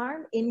back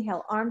arm.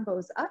 Inhale, arm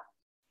goes up.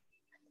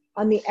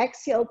 On the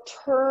exhale,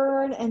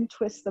 turn and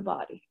twist the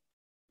body.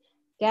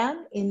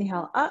 Again,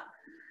 inhale up.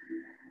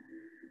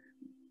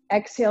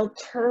 Exhale,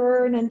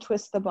 turn and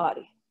twist the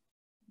body.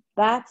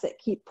 That's it.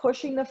 Keep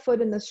pushing the foot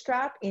in the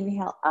strap.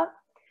 Inhale up,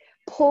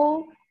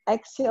 pull,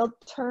 exhale,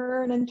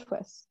 turn and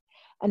twist.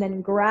 And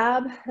then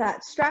grab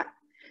that strap.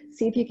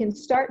 See if you can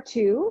start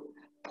to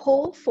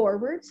pull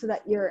forward so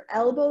that your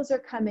elbows are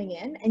coming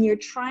in and you're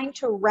trying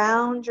to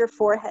round your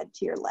forehead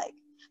to your leg.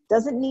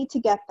 Doesn't need to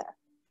get there.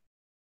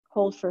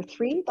 Hold for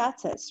 3.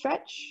 That's it.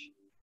 Stretch.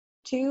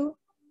 2.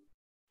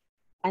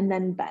 And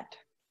then bend.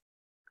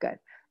 Good.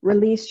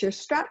 Release your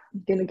strap.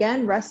 You can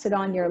again rest it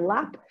on your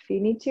lap if you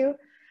need to.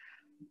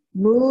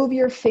 Move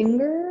your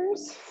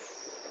fingers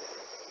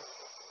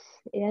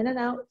in and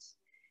out.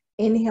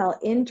 Inhale,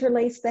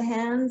 interlace the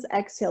hands.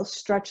 Exhale,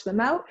 stretch them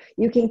out.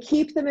 You can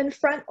keep them in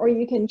front or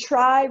you can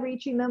try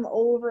reaching them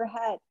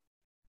overhead.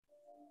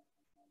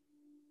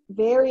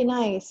 Very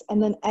nice.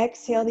 And then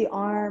exhale the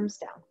arms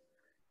down.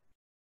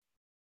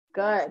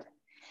 Good.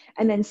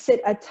 And then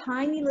sit a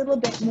tiny little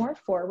bit more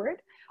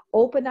forward.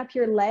 Open up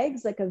your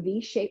legs like a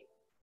V shape.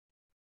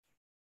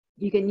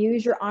 You can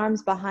use your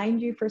arms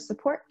behind you for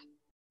support.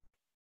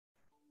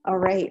 All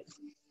right.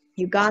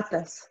 You got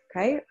this,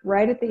 okay?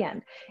 Right at the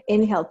end.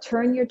 Inhale,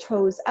 turn your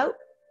toes out.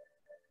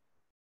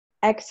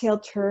 Exhale,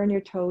 turn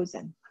your toes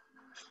in.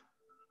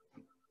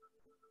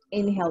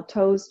 Inhale,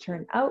 toes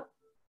turn out.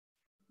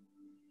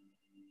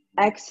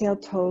 Exhale,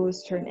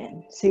 toes turn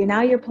in. So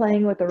now you're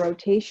playing with the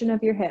rotation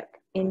of your hip.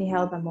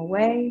 Inhale them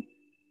away.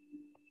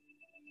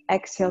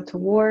 Exhale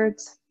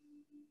towards.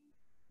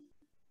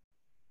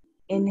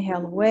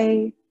 Inhale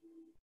away.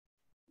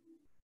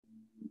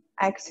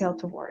 Exhale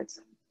towards.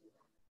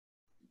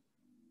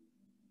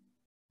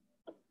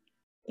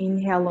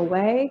 Inhale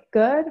away.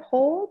 Good.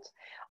 Hold.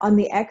 On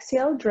the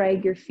exhale,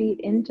 drag your feet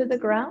into the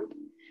ground.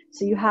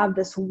 So you have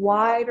this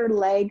wider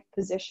leg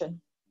position.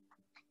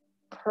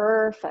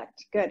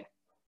 Perfect. Good.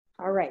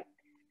 All right.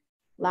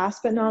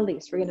 Last but not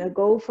least, we're going to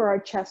go for our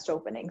chest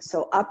opening.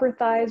 So upper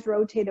thighs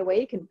rotate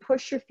away. You can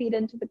push your feet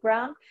into the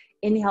ground.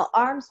 Inhale,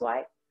 arms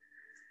wide.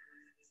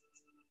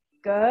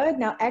 Good.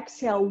 Now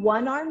exhale,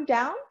 one arm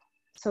down.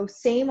 So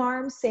same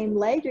arm, same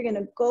leg. You're going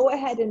to go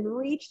ahead and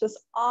reach this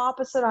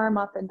opposite arm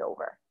up and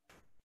over.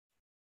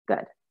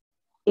 Good.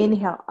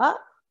 Inhale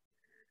up.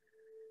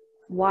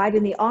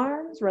 Widen the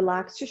arms.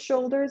 Relax your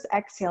shoulders.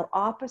 Exhale,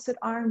 opposite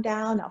arm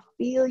down. Now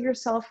feel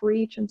yourself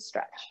reach and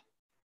stretch.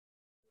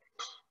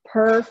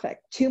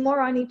 Perfect. 2 more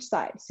on each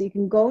side. So you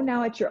can go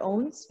now at your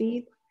own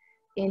speed.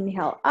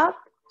 Inhale up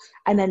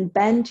and then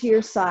bend to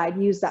your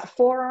side. Use that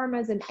forearm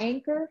as an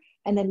anchor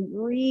and then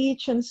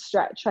reach and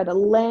stretch. Try to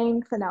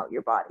lengthen out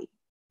your body.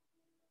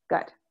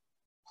 Good.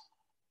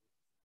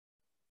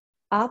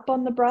 Up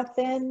on the breath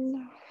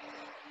in,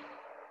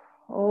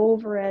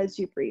 over as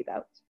you breathe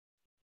out.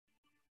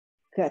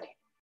 Good.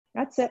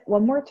 That's it.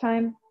 One more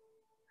time.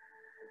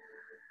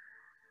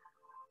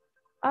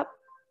 Up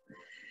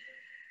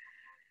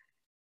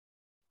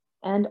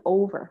and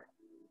over.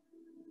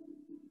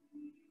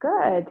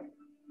 Good.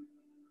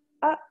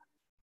 Up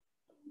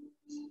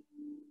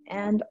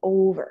and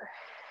over.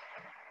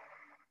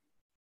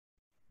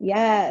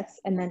 Yes.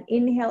 And then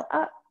inhale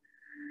up.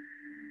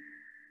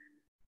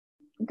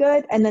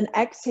 Good. And then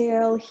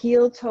exhale,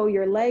 heel toe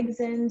your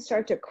legs in.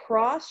 Start to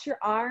cross your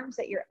arms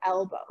at your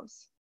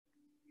elbows.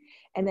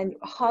 And then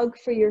hug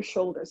for your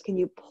shoulders. Can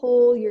you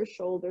pull your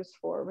shoulders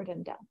forward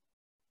and down?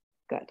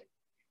 Good.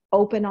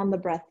 Open on the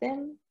breath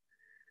in.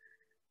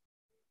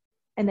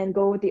 And then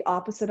go with the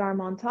opposite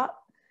arm on top.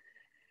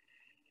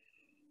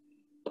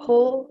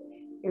 Pull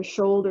your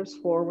shoulders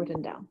forward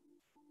and down.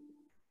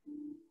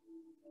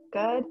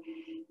 Good.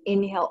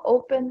 Inhale,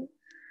 open.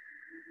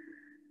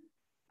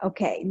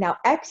 Okay, now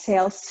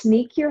exhale,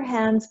 sneak your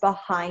hands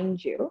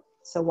behind you.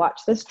 So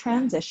watch this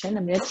transition.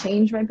 I'm going to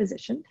change my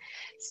position.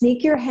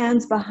 Sneak your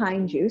hands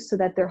behind you so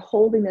that they're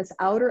holding this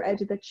outer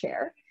edge of the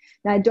chair.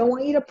 Now, I don't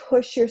want you to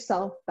push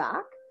yourself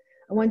back.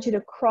 I want you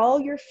to crawl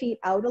your feet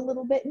out a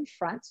little bit in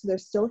front so they're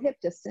still hip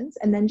distance,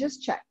 and then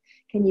just check.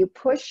 Can you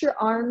push your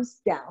arms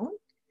down?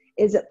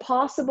 Is it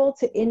possible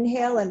to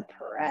inhale and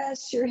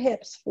press your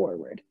hips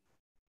forward?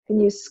 Can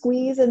you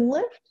squeeze and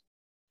lift?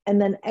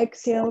 And then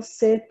exhale,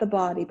 sit the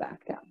body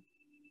back down.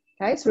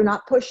 Okay, so we're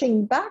not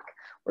pushing back,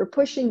 we're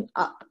pushing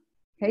up.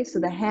 Okay, so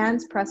the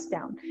hands press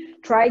down.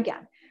 Try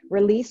again.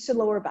 Release your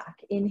lower back.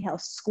 Inhale,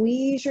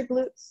 squeeze your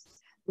glutes.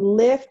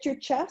 Lift your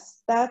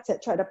chest. That's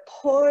it. Try to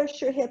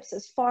push your hips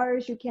as far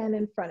as you can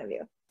in front of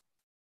you.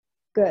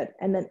 Good.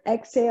 And then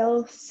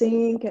exhale,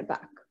 sink it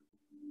back.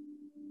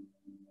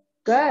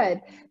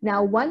 Good.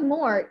 Now one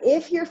more.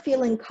 If you're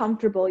feeling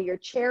comfortable, your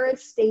chair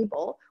is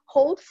stable,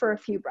 hold for a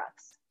few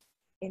breaths.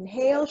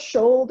 Inhale,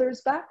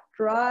 shoulders back,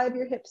 drive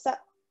your hips up.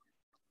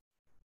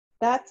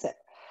 That's it.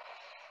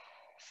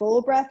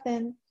 Full breath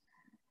in.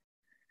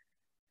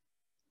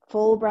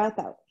 Full breath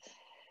out.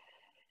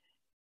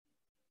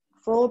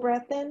 Full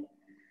breath in.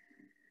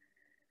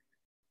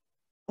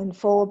 And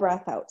full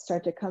breath out.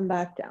 Start to come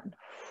back down.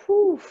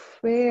 Whew,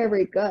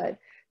 very good.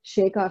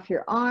 Shake off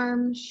your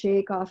arms,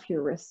 shake off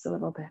your wrists a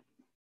little bit.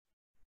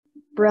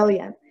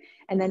 Brilliant.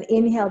 And then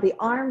inhale the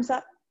arms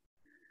up.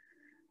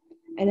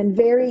 And then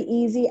very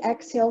easy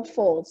exhale,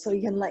 fold. So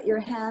you can let your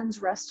hands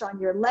rest on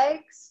your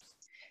legs.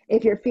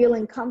 If you're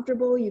feeling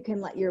comfortable, you can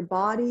let your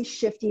body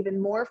shift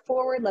even more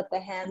forward. Let the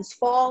hands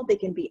fall. They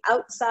can be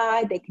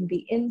outside, they can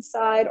be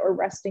inside, or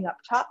resting up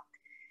top.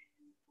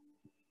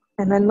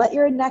 And then let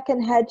your neck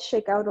and head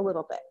shake out a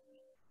little bit.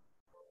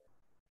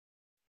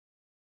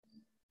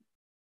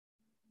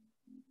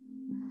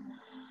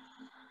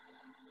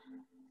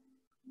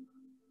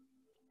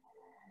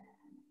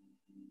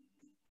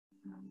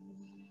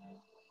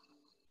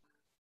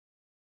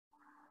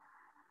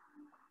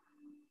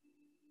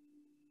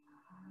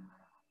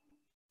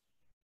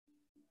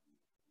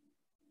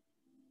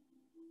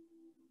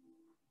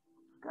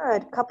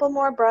 Good. Couple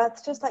more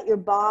breaths. Just let your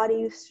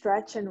body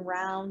stretch and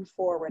round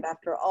forward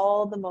after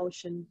all the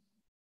motion.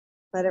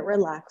 Let it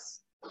relax.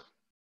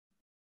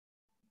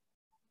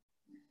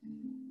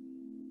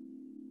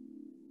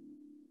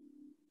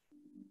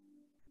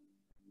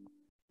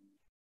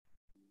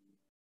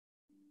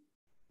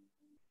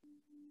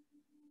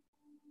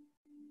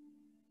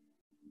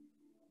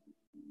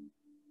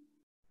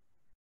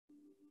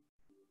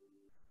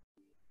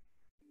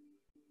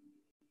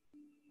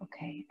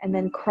 Okay, and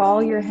then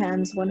crawl your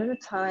hands one at a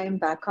time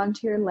back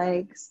onto your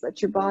legs.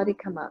 Let your body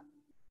come up.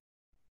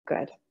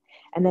 Good.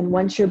 And then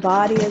once your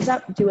body is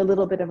up, do a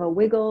little bit of a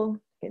wiggle.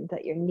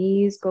 Let your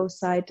knees go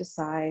side to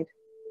side.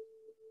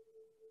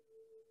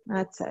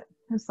 That's it.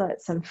 Just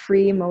let some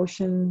free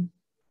motion.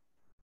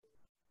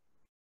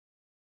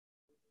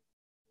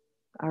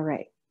 All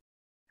right.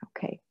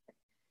 Okay.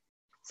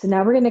 So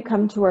now we're going to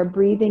come to our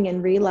breathing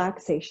and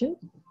relaxation.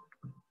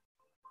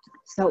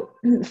 So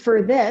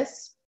for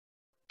this,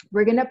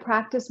 we're going to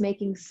practice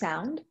making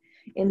sound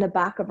in the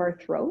back of our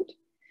throat.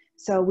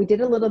 So we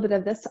did a little bit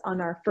of this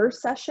on our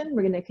first session.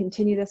 We're going to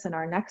continue this in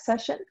our next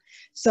session.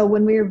 So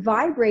when we're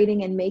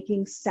vibrating and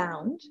making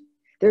sound,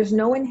 there's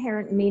no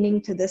inherent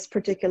meaning to this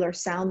particular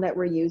sound that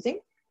we're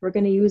using. We're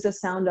going to use a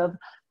sound of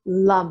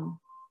lum.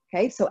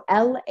 Okay, so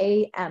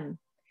L-A-M.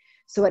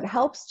 So it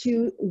helps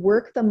to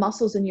work the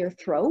muscles in your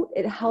throat.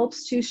 It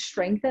helps to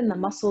strengthen the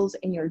muscles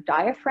in your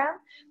diaphragm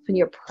when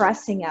you're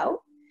pressing out.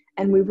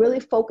 And we really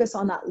focus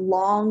on that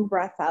long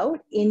breath out,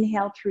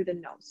 inhale through the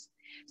nose.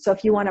 So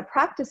if you want to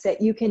practice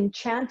it, you can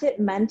chant it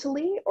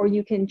mentally or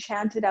you can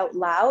chant it out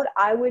loud.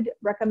 I would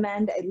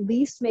recommend at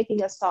least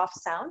making a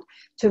soft sound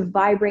to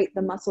vibrate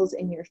the muscles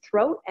in your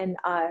throat and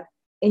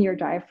in your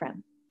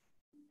diaphragm.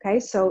 Okay,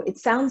 so it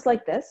sounds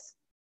like this.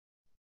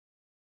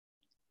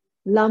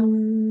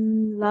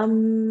 Lum,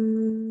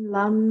 lum,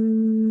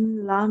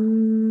 lum,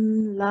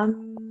 lum,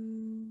 lum.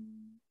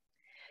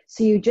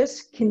 So you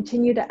just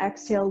continue to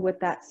exhale with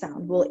that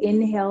sound. We'll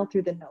inhale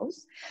through the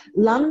nose.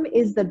 Lam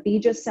is the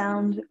bija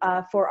sound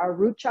for our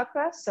root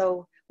chakra.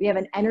 So we have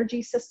an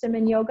energy system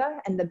in yoga,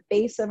 and the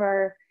base of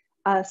our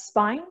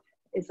spine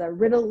is a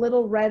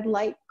little red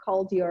light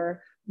called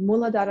your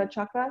Muladhara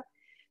chakra.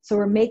 So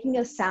we're making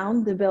a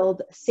sound to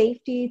build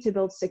safety, to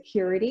build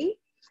security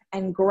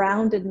and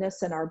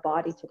groundedness in our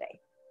body today.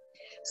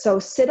 So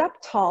sit up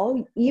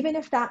tall, even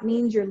if that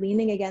means you're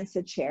leaning against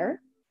a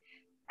chair.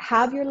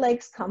 Have your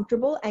legs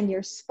comfortable and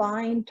your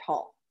spine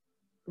tall.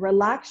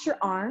 Relax your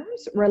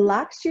arms,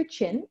 relax your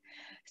chin,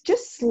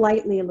 just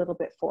slightly a little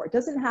bit forward. It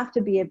doesn't have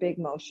to be a big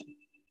motion.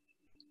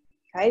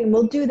 Okay, and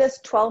we'll do this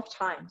 12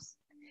 times.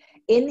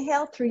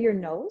 Inhale through your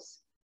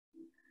nose.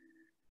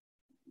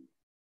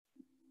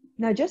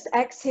 Now just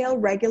exhale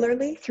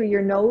regularly through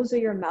your nose or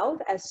your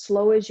mouth as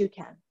slow as you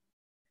can.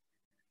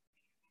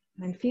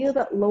 And feel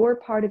that lower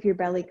part of your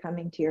belly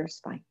coming to your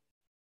spine.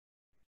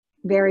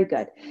 Very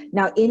good.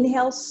 Now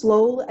inhale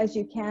slow as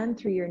you can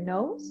through your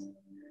nose.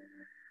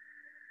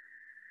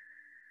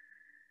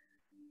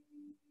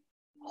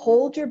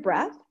 Hold your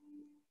breath.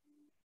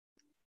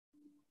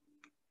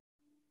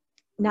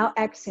 Now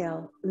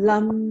exhale.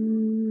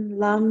 Lam,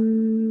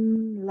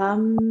 lam,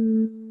 lam,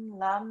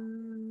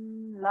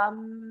 lam,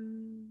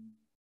 lam.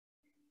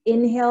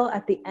 Inhale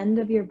at the end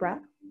of your breath.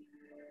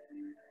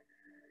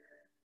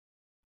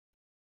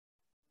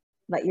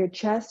 Let your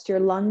chest,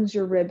 your lungs,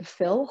 your rib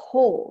fill.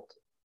 Hold.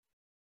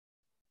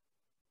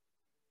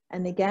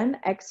 And again,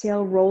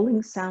 exhale,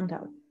 rolling sound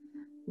out.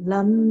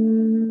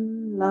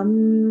 Lam,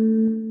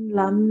 lam,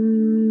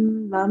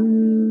 lam,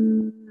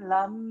 lam,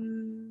 lam.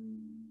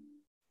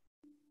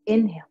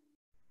 Inhale.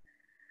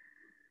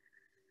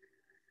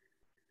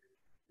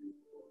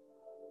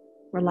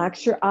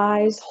 Relax your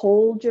eyes,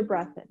 hold your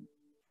breath in.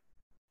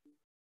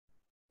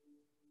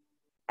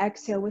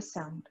 Exhale with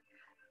sound.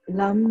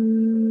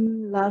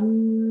 Lam,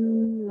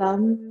 lam,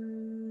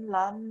 lam,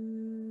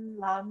 lam,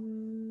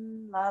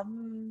 lam,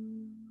 lam.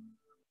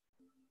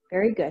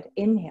 Very good.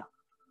 Inhale.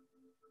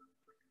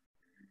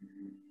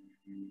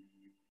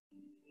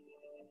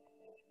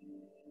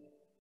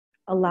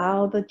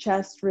 Allow the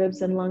chest,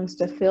 ribs, and lungs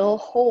to fill.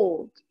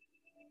 Hold.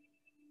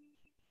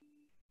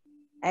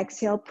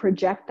 Exhale,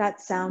 project that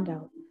sound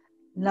out.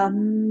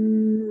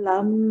 Lam,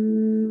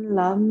 lam,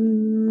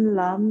 lam,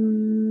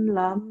 lam,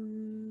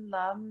 lam,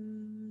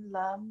 lam,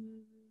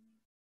 lam.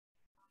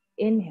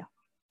 Inhale.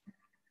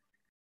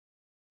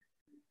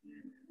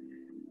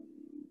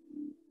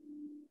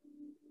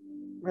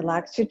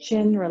 Relax your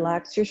chin,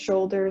 relax your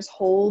shoulders,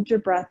 hold your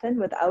breath in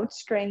without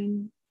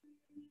strain.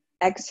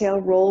 Exhale,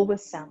 roll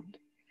with sound.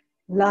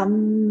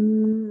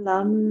 Lam,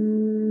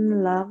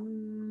 lam,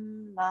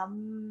 lam,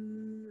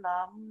 lam,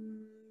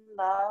 lam,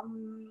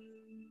 lam.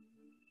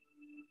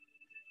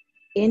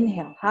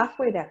 Inhale,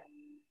 halfway there.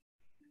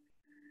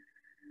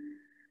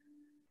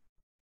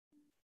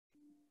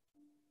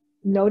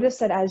 Notice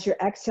that as your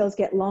exhales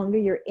get longer,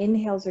 your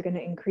inhales are going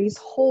to increase.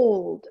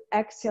 Hold,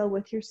 exhale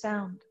with your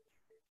sound.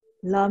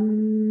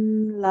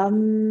 Lam,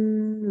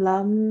 lam,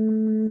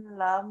 lam,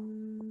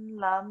 lam,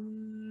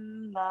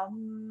 lam,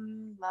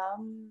 lam,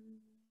 lam.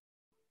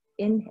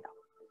 Inhale.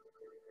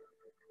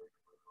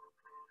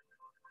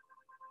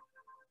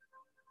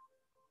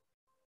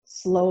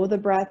 Slow the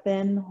breath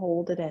in,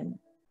 hold it in.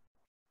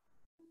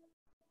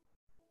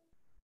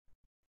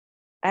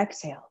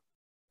 Exhale.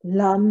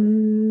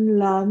 Lam,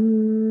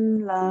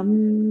 lam,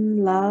 lam,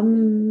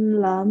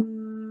 lam,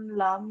 lam,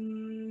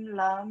 lam,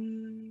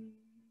 lam.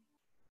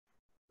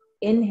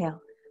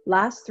 Inhale.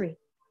 Last three.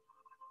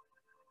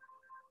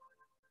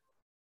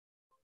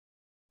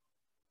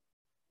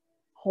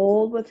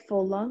 Hold with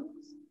full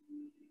lungs.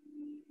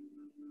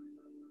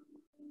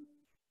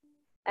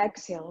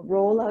 Exhale.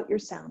 Roll out your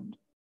sound.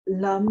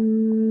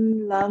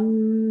 Lam,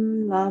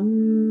 lam,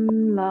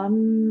 lam,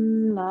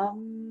 lam,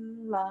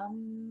 lam, lam.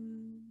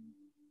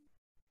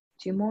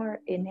 Two more.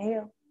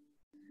 Inhale.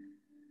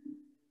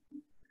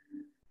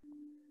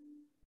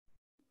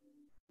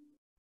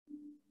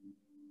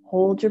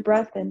 Hold your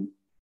breath in.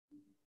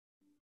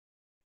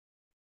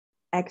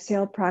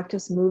 Exhale,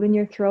 practice moving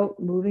your throat,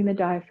 moving the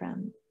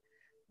diaphragm.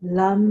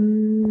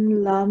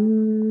 Lam,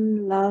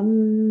 lam,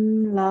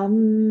 lam,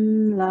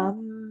 lam,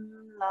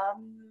 lam, lam,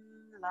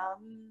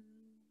 lam.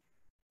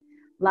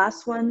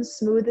 Last one,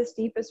 smoothest,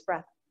 deepest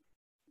breath.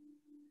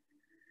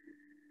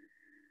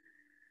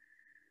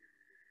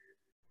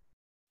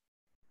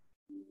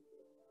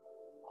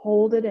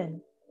 Hold it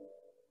in.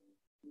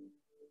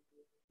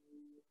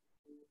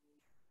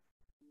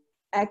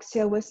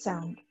 Exhale with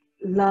sound.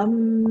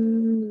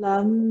 Lam,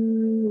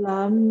 lam,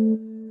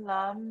 lam,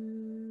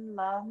 lam,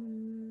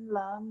 lam,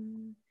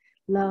 lam,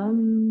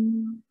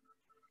 lam.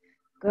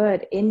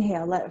 Good.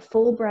 Inhale. Let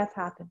full breath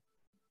happen.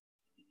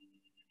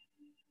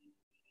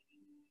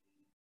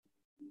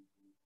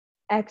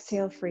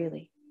 Exhale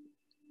freely.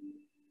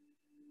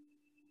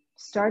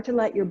 Start to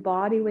let your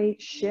body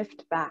weight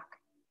shift back.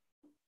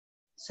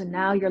 So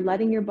now you're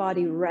letting your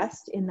body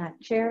rest in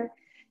that chair.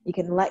 You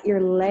can let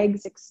your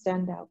legs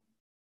extend out.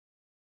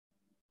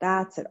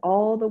 That's it.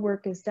 All the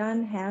work is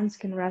done. Hands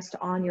can rest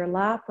on your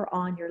lap or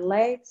on your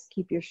legs.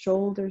 Keep your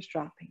shoulders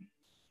dropping.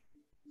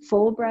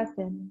 Full breath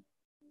in.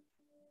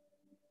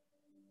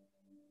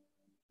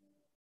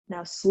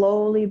 Now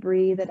slowly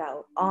breathe it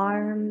out.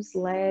 Arms,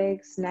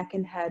 legs, neck,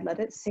 and head. Let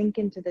it sink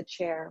into the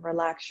chair.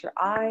 Relax your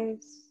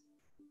eyes.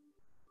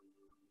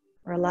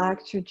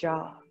 Relax your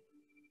jaw.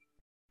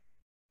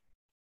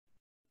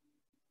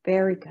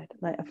 Very good.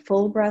 Let a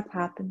full breath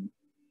happen.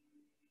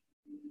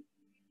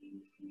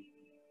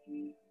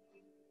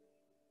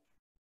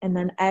 And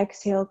then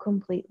exhale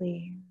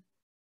completely.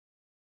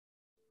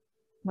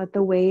 Let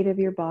the weight of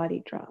your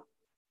body drop.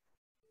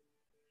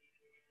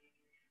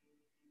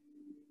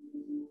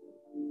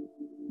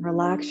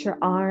 Relax your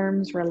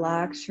arms,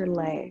 relax your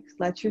legs.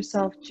 Let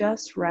yourself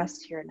just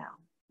rest here now.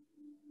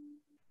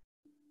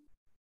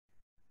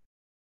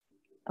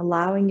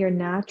 Allowing your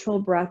natural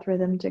breath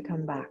rhythm to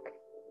come back.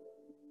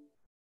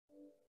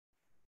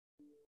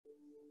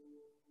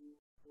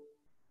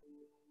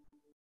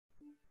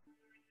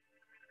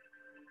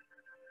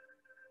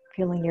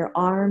 Feeling your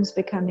arms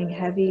becoming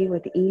heavy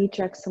with each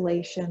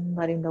exhalation,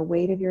 letting the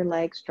weight of your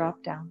legs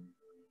drop down.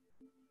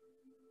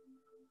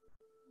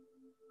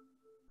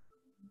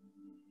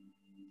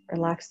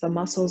 Relax the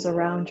muscles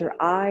around your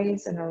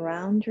eyes and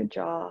around your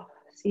jaw.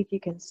 See if you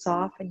can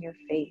soften your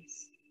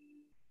face.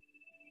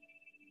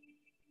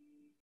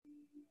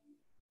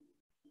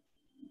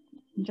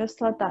 And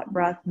just let that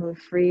breath move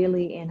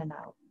freely in and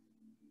out.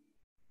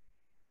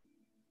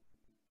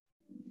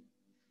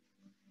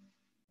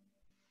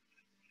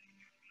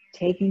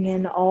 Taking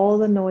in all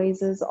the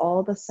noises,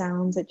 all the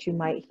sounds that you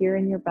might hear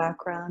in your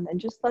background, and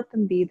just let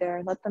them be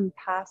there, let them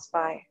pass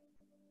by.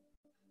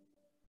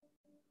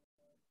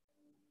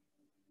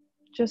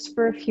 Just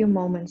for a few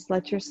moments,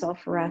 let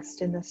yourself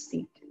rest in the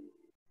seat.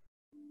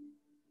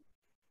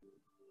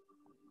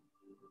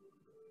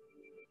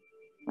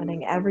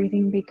 Letting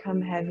everything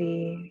become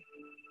heavy,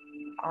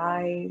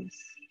 eyes,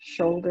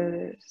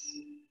 shoulders,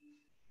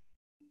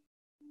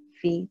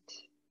 feet.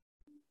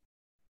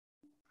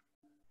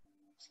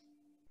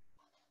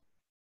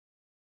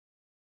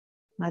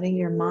 Letting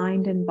your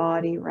mind and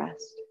body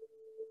rest.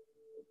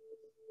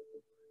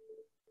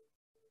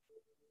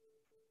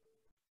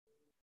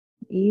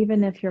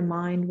 Even if your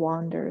mind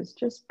wanders,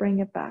 just bring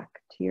it back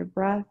to your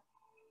breath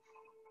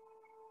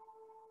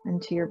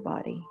and to your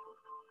body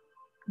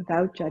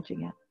without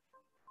judging it.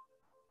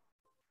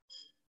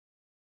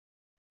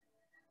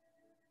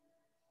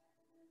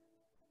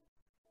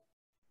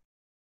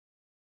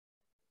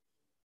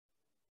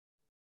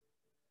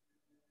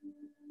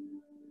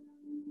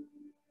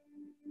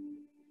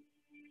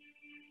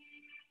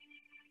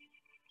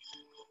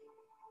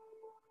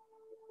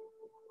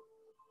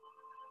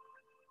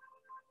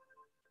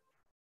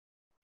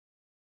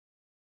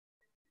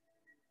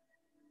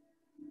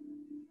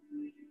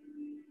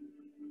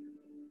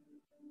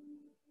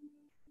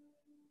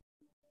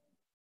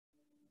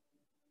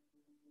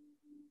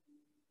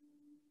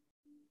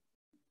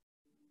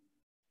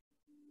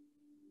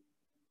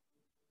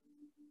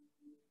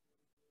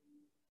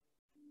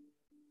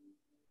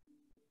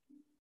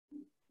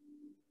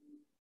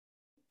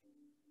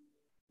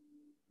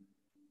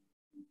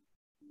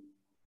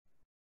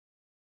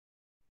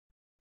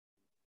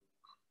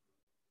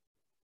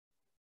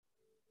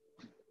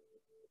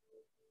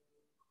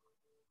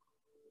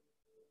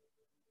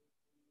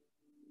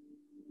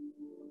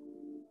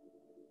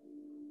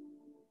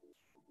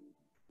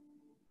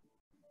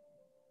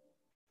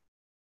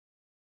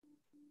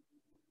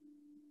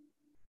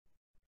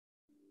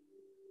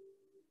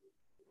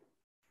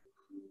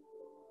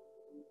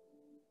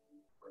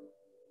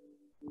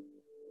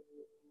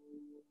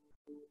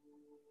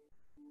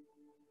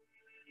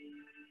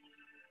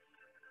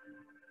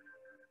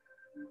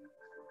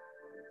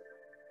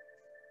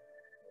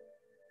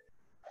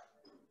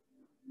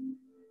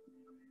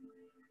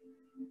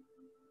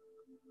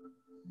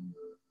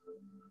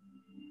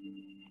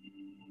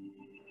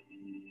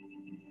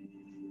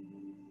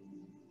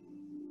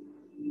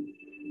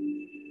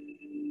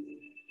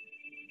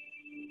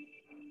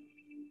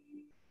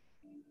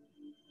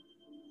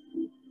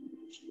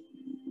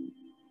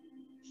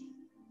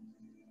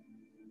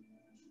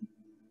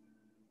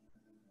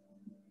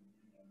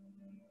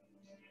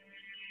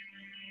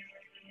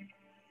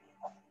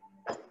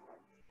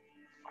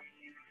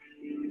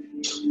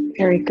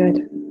 Very good.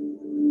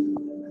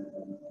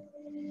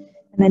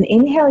 And then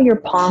inhale your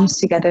palms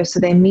together so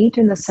they meet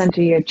in the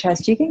center of your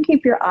chest. You can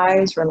keep your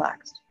eyes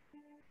relaxed.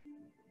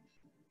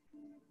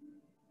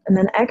 And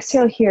then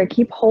exhale here.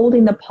 Keep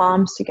holding the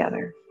palms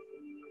together.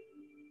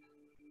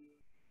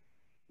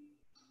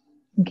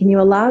 And can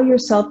you allow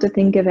yourself to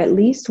think of at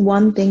least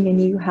one thing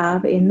that you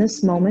have in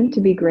this moment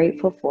to be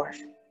grateful for?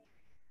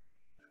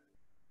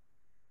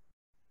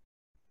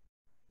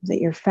 Is it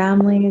your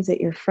family? Is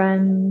it your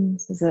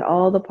friends? Is it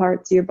all the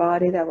parts of your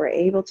body that were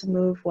able to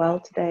move well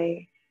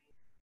today?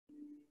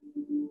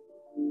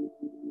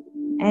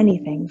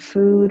 Anything,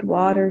 food,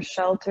 water,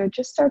 shelter,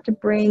 just start to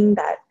bring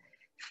that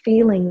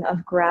feeling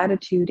of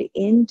gratitude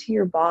into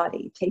your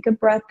body. Take a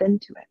breath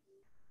into it.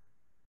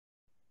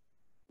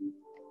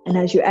 And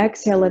as you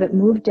exhale, let it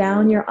move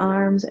down your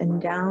arms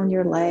and down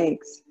your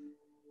legs.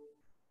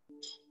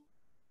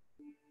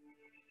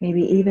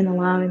 Maybe even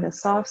allowing a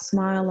soft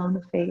smile on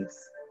the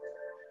face.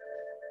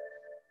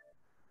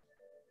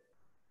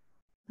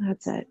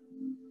 That's it.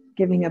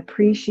 Giving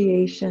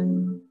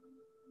appreciation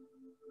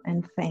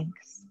and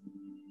thanks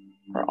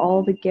for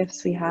all the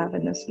gifts we have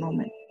in this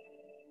moment.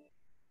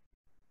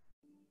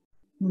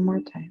 One more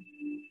time.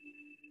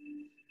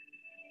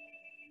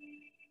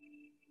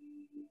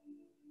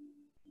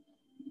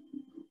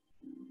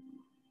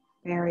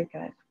 Very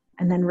good.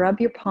 And then rub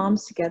your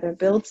palms together,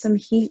 build some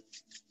heat.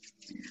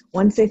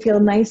 Once they feel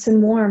nice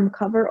and warm,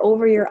 cover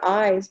over your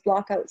eyes,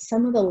 block out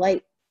some of the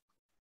light.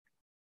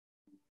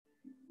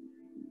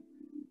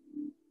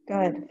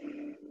 Good.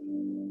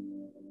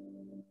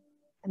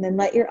 And then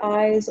let your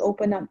eyes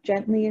open up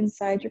gently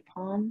inside your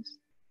palms.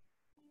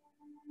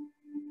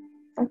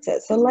 That's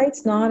it. So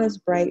light's not as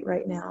bright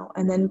right now.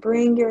 And then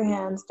bring your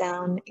hands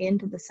down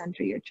into the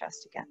center of your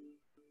chest again.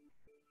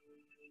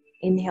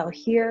 Inhale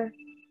here.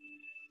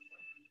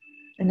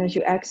 And as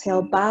you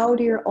exhale, bow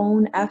to your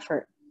own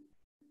effort.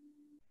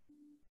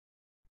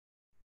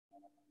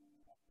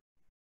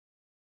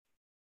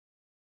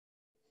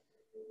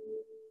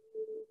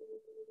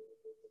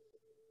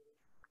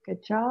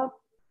 Good job.